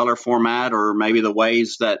maybe color format, or maybe the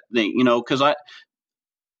ways that because I've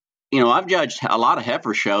judged a lot of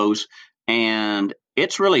heifer shows, and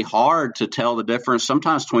it's really hard to tell the difference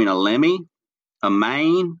sometimes between a Lemmy, a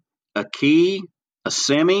Maine, a Key, a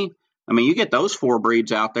Semi. I mean, you get those four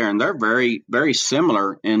breeds out there, and they're very, very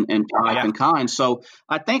similar in type and kind. So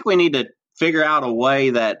I think we need to figure out a way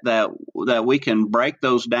that we can break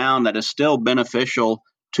those down that is still beneficial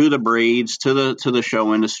to the breeds, to the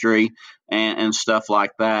show industry, and stuff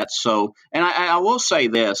like that. So, and I will say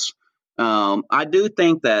this, I do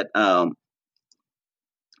think that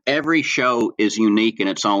every show is unique in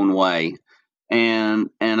its own way, and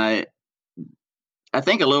I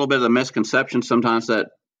think a little bit of the misconception sometimes that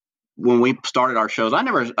when we started our shows, I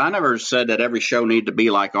never said that every show needed to be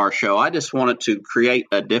like our show. I just wanted to create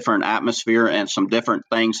a different atmosphere and some different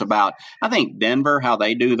things about, I think, Denver, how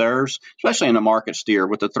they do theirs, especially in the market steer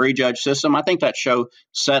with the 3-judge system. I think that show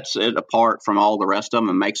sets it apart from all the rest of them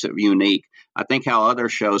and makes it unique. I think how other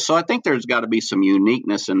shows, so I think there's got to be some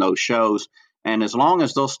uniqueness in those shows. And as long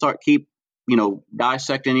as they'll keep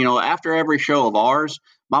dissecting, after every show of ours,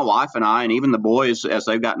 my wife and I, and even the boys, as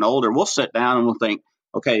they've gotten older, we'll sit down and we'll think,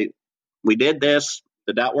 okay, we did this.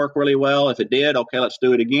 Did that work really well? If it did, okay, let's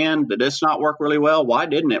do it again. Did this not work really well? Why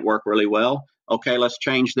didn't it work really well? Okay, let's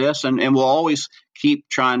change this. And we'll always keep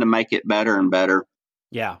trying to make it better and better.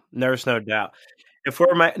 Yeah, there's no doubt. if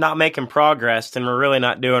we're not making progress, then we're really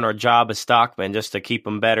not doing our job as stockmen, just to keep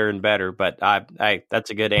them better and better. But that's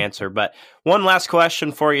a good answer. But one last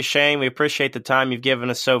question for you, Shane. We appreciate the time you've given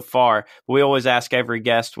us so far. We always ask every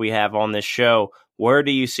guest we have on this show, where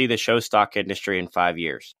do you see the show stock industry in 5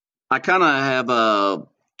 years? I kind of have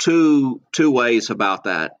two ways about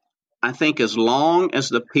that. I think as long as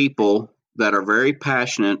the people that are very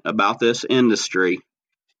passionate about this industry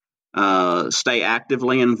stay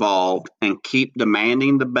actively involved and keep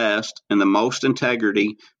demanding the best and the most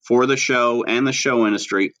integrity for the show and the show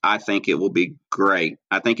industry, I think it will be great.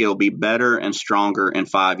 I think it will be better and stronger in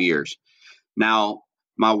 5 years. Now,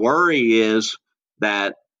 my worry is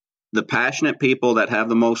that the passionate people that have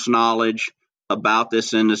the most knowledge about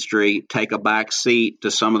this industry take a back seat to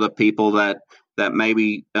some of the people that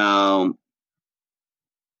maybe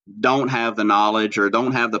don't have the knowledge or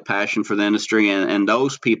don't have the passion for the industry, and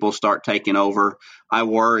those people start taking over. I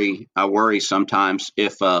worry sometimes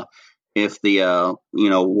if the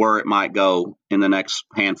where it might go in the next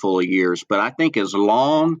handful of years. But I think as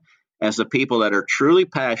long as the people that are truly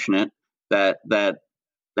passionate, and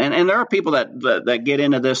there are people that get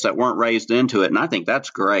into this that weren't raised into it, and I think that's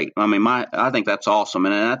great. I mean, I think that's awesome,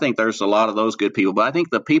 and I think there's a lot of those good people. But I think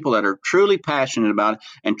the people that are truly passionate about it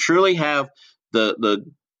and truly have the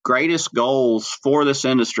greatest goals for this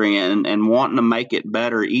industry and wanting to make it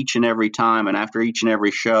better each and every time and after each and every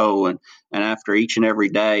show and after each and every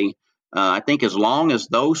day, I think as long as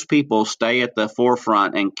those people stay at the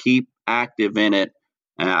forefront and keep active in it,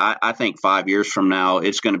 I think 5 years from now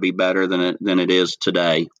it's going to be better than it is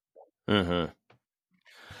today. Mm-hmm.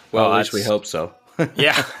 Well, at least we hope so.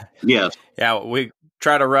 Yeah. Yes. Yeah, we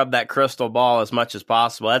try to rub that crystal ball as much as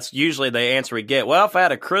possible. That's usually the answer we get. Well, if I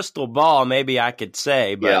had a crystal ball, maybe I could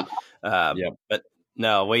say, but but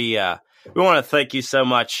no, we want to thank you so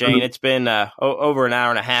much, Shane. It's been over an hour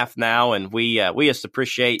and a half now, and we just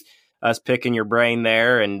appreciate us picking your brain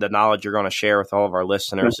there, and the knowledge you're going to share with all of our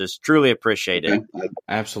listeners is truly appreciated.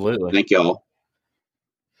 Absolutely. Thank you all.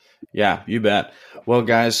 Yeah, you bet. Well,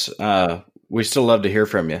 guys, we still love to hear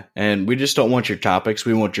from you, and we just don't want your topics.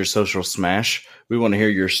 We want your social smash. We want to hear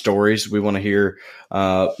your stories. We want to hear,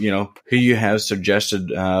 who you have suggested,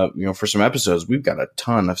 for some episodes. We've got a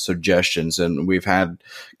ton of suggestions, and we've had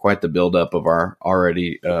quite the buildup of our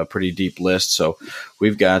already pretty deep list. So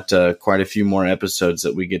we've got quite a few more episodes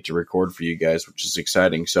that we get to record for you guys, which is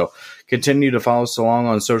exciting. So continue to follow us along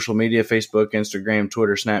on social media, Facebook, Instagram,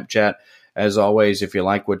 Twitter, Snapchat. As always, if you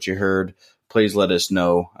like what you heard, please let us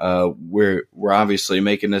know. We're obviously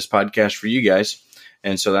making this podcast for you guys,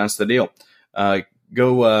 and so that's the deal.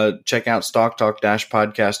 Go check out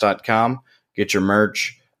stocktalk-podcast.com, get your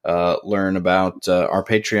merch, learn about our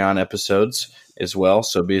Patreon episodes as well,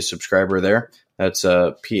 so be a subscriber there. That's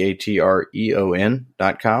patreon.com.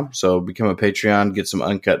 So become a Patreon, get some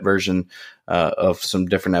uncut version of some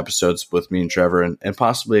different episodes with me and Trevor, and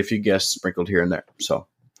possibly a few guests sprinkled here and there. So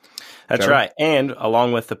that's Trevor? Right. And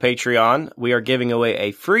along with the Patreon, we are giving away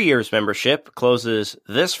a free year's membership. Closes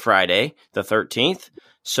this Friday, the 13th.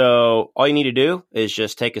 So all you need to do is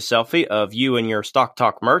just take a selfie of you and your Stock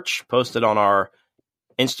Talk merch, post it on our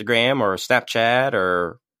Instagram or Snapchat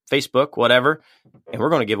or Facebook, whatever, and we're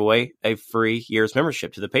going to give away a free year's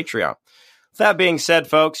membership to the Patreon. With that being said,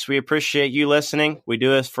 folks, we appreciate you listening. We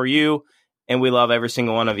do this for you, and we love every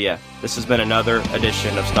single one of you. This has been another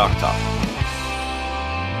edition of Stock Talk.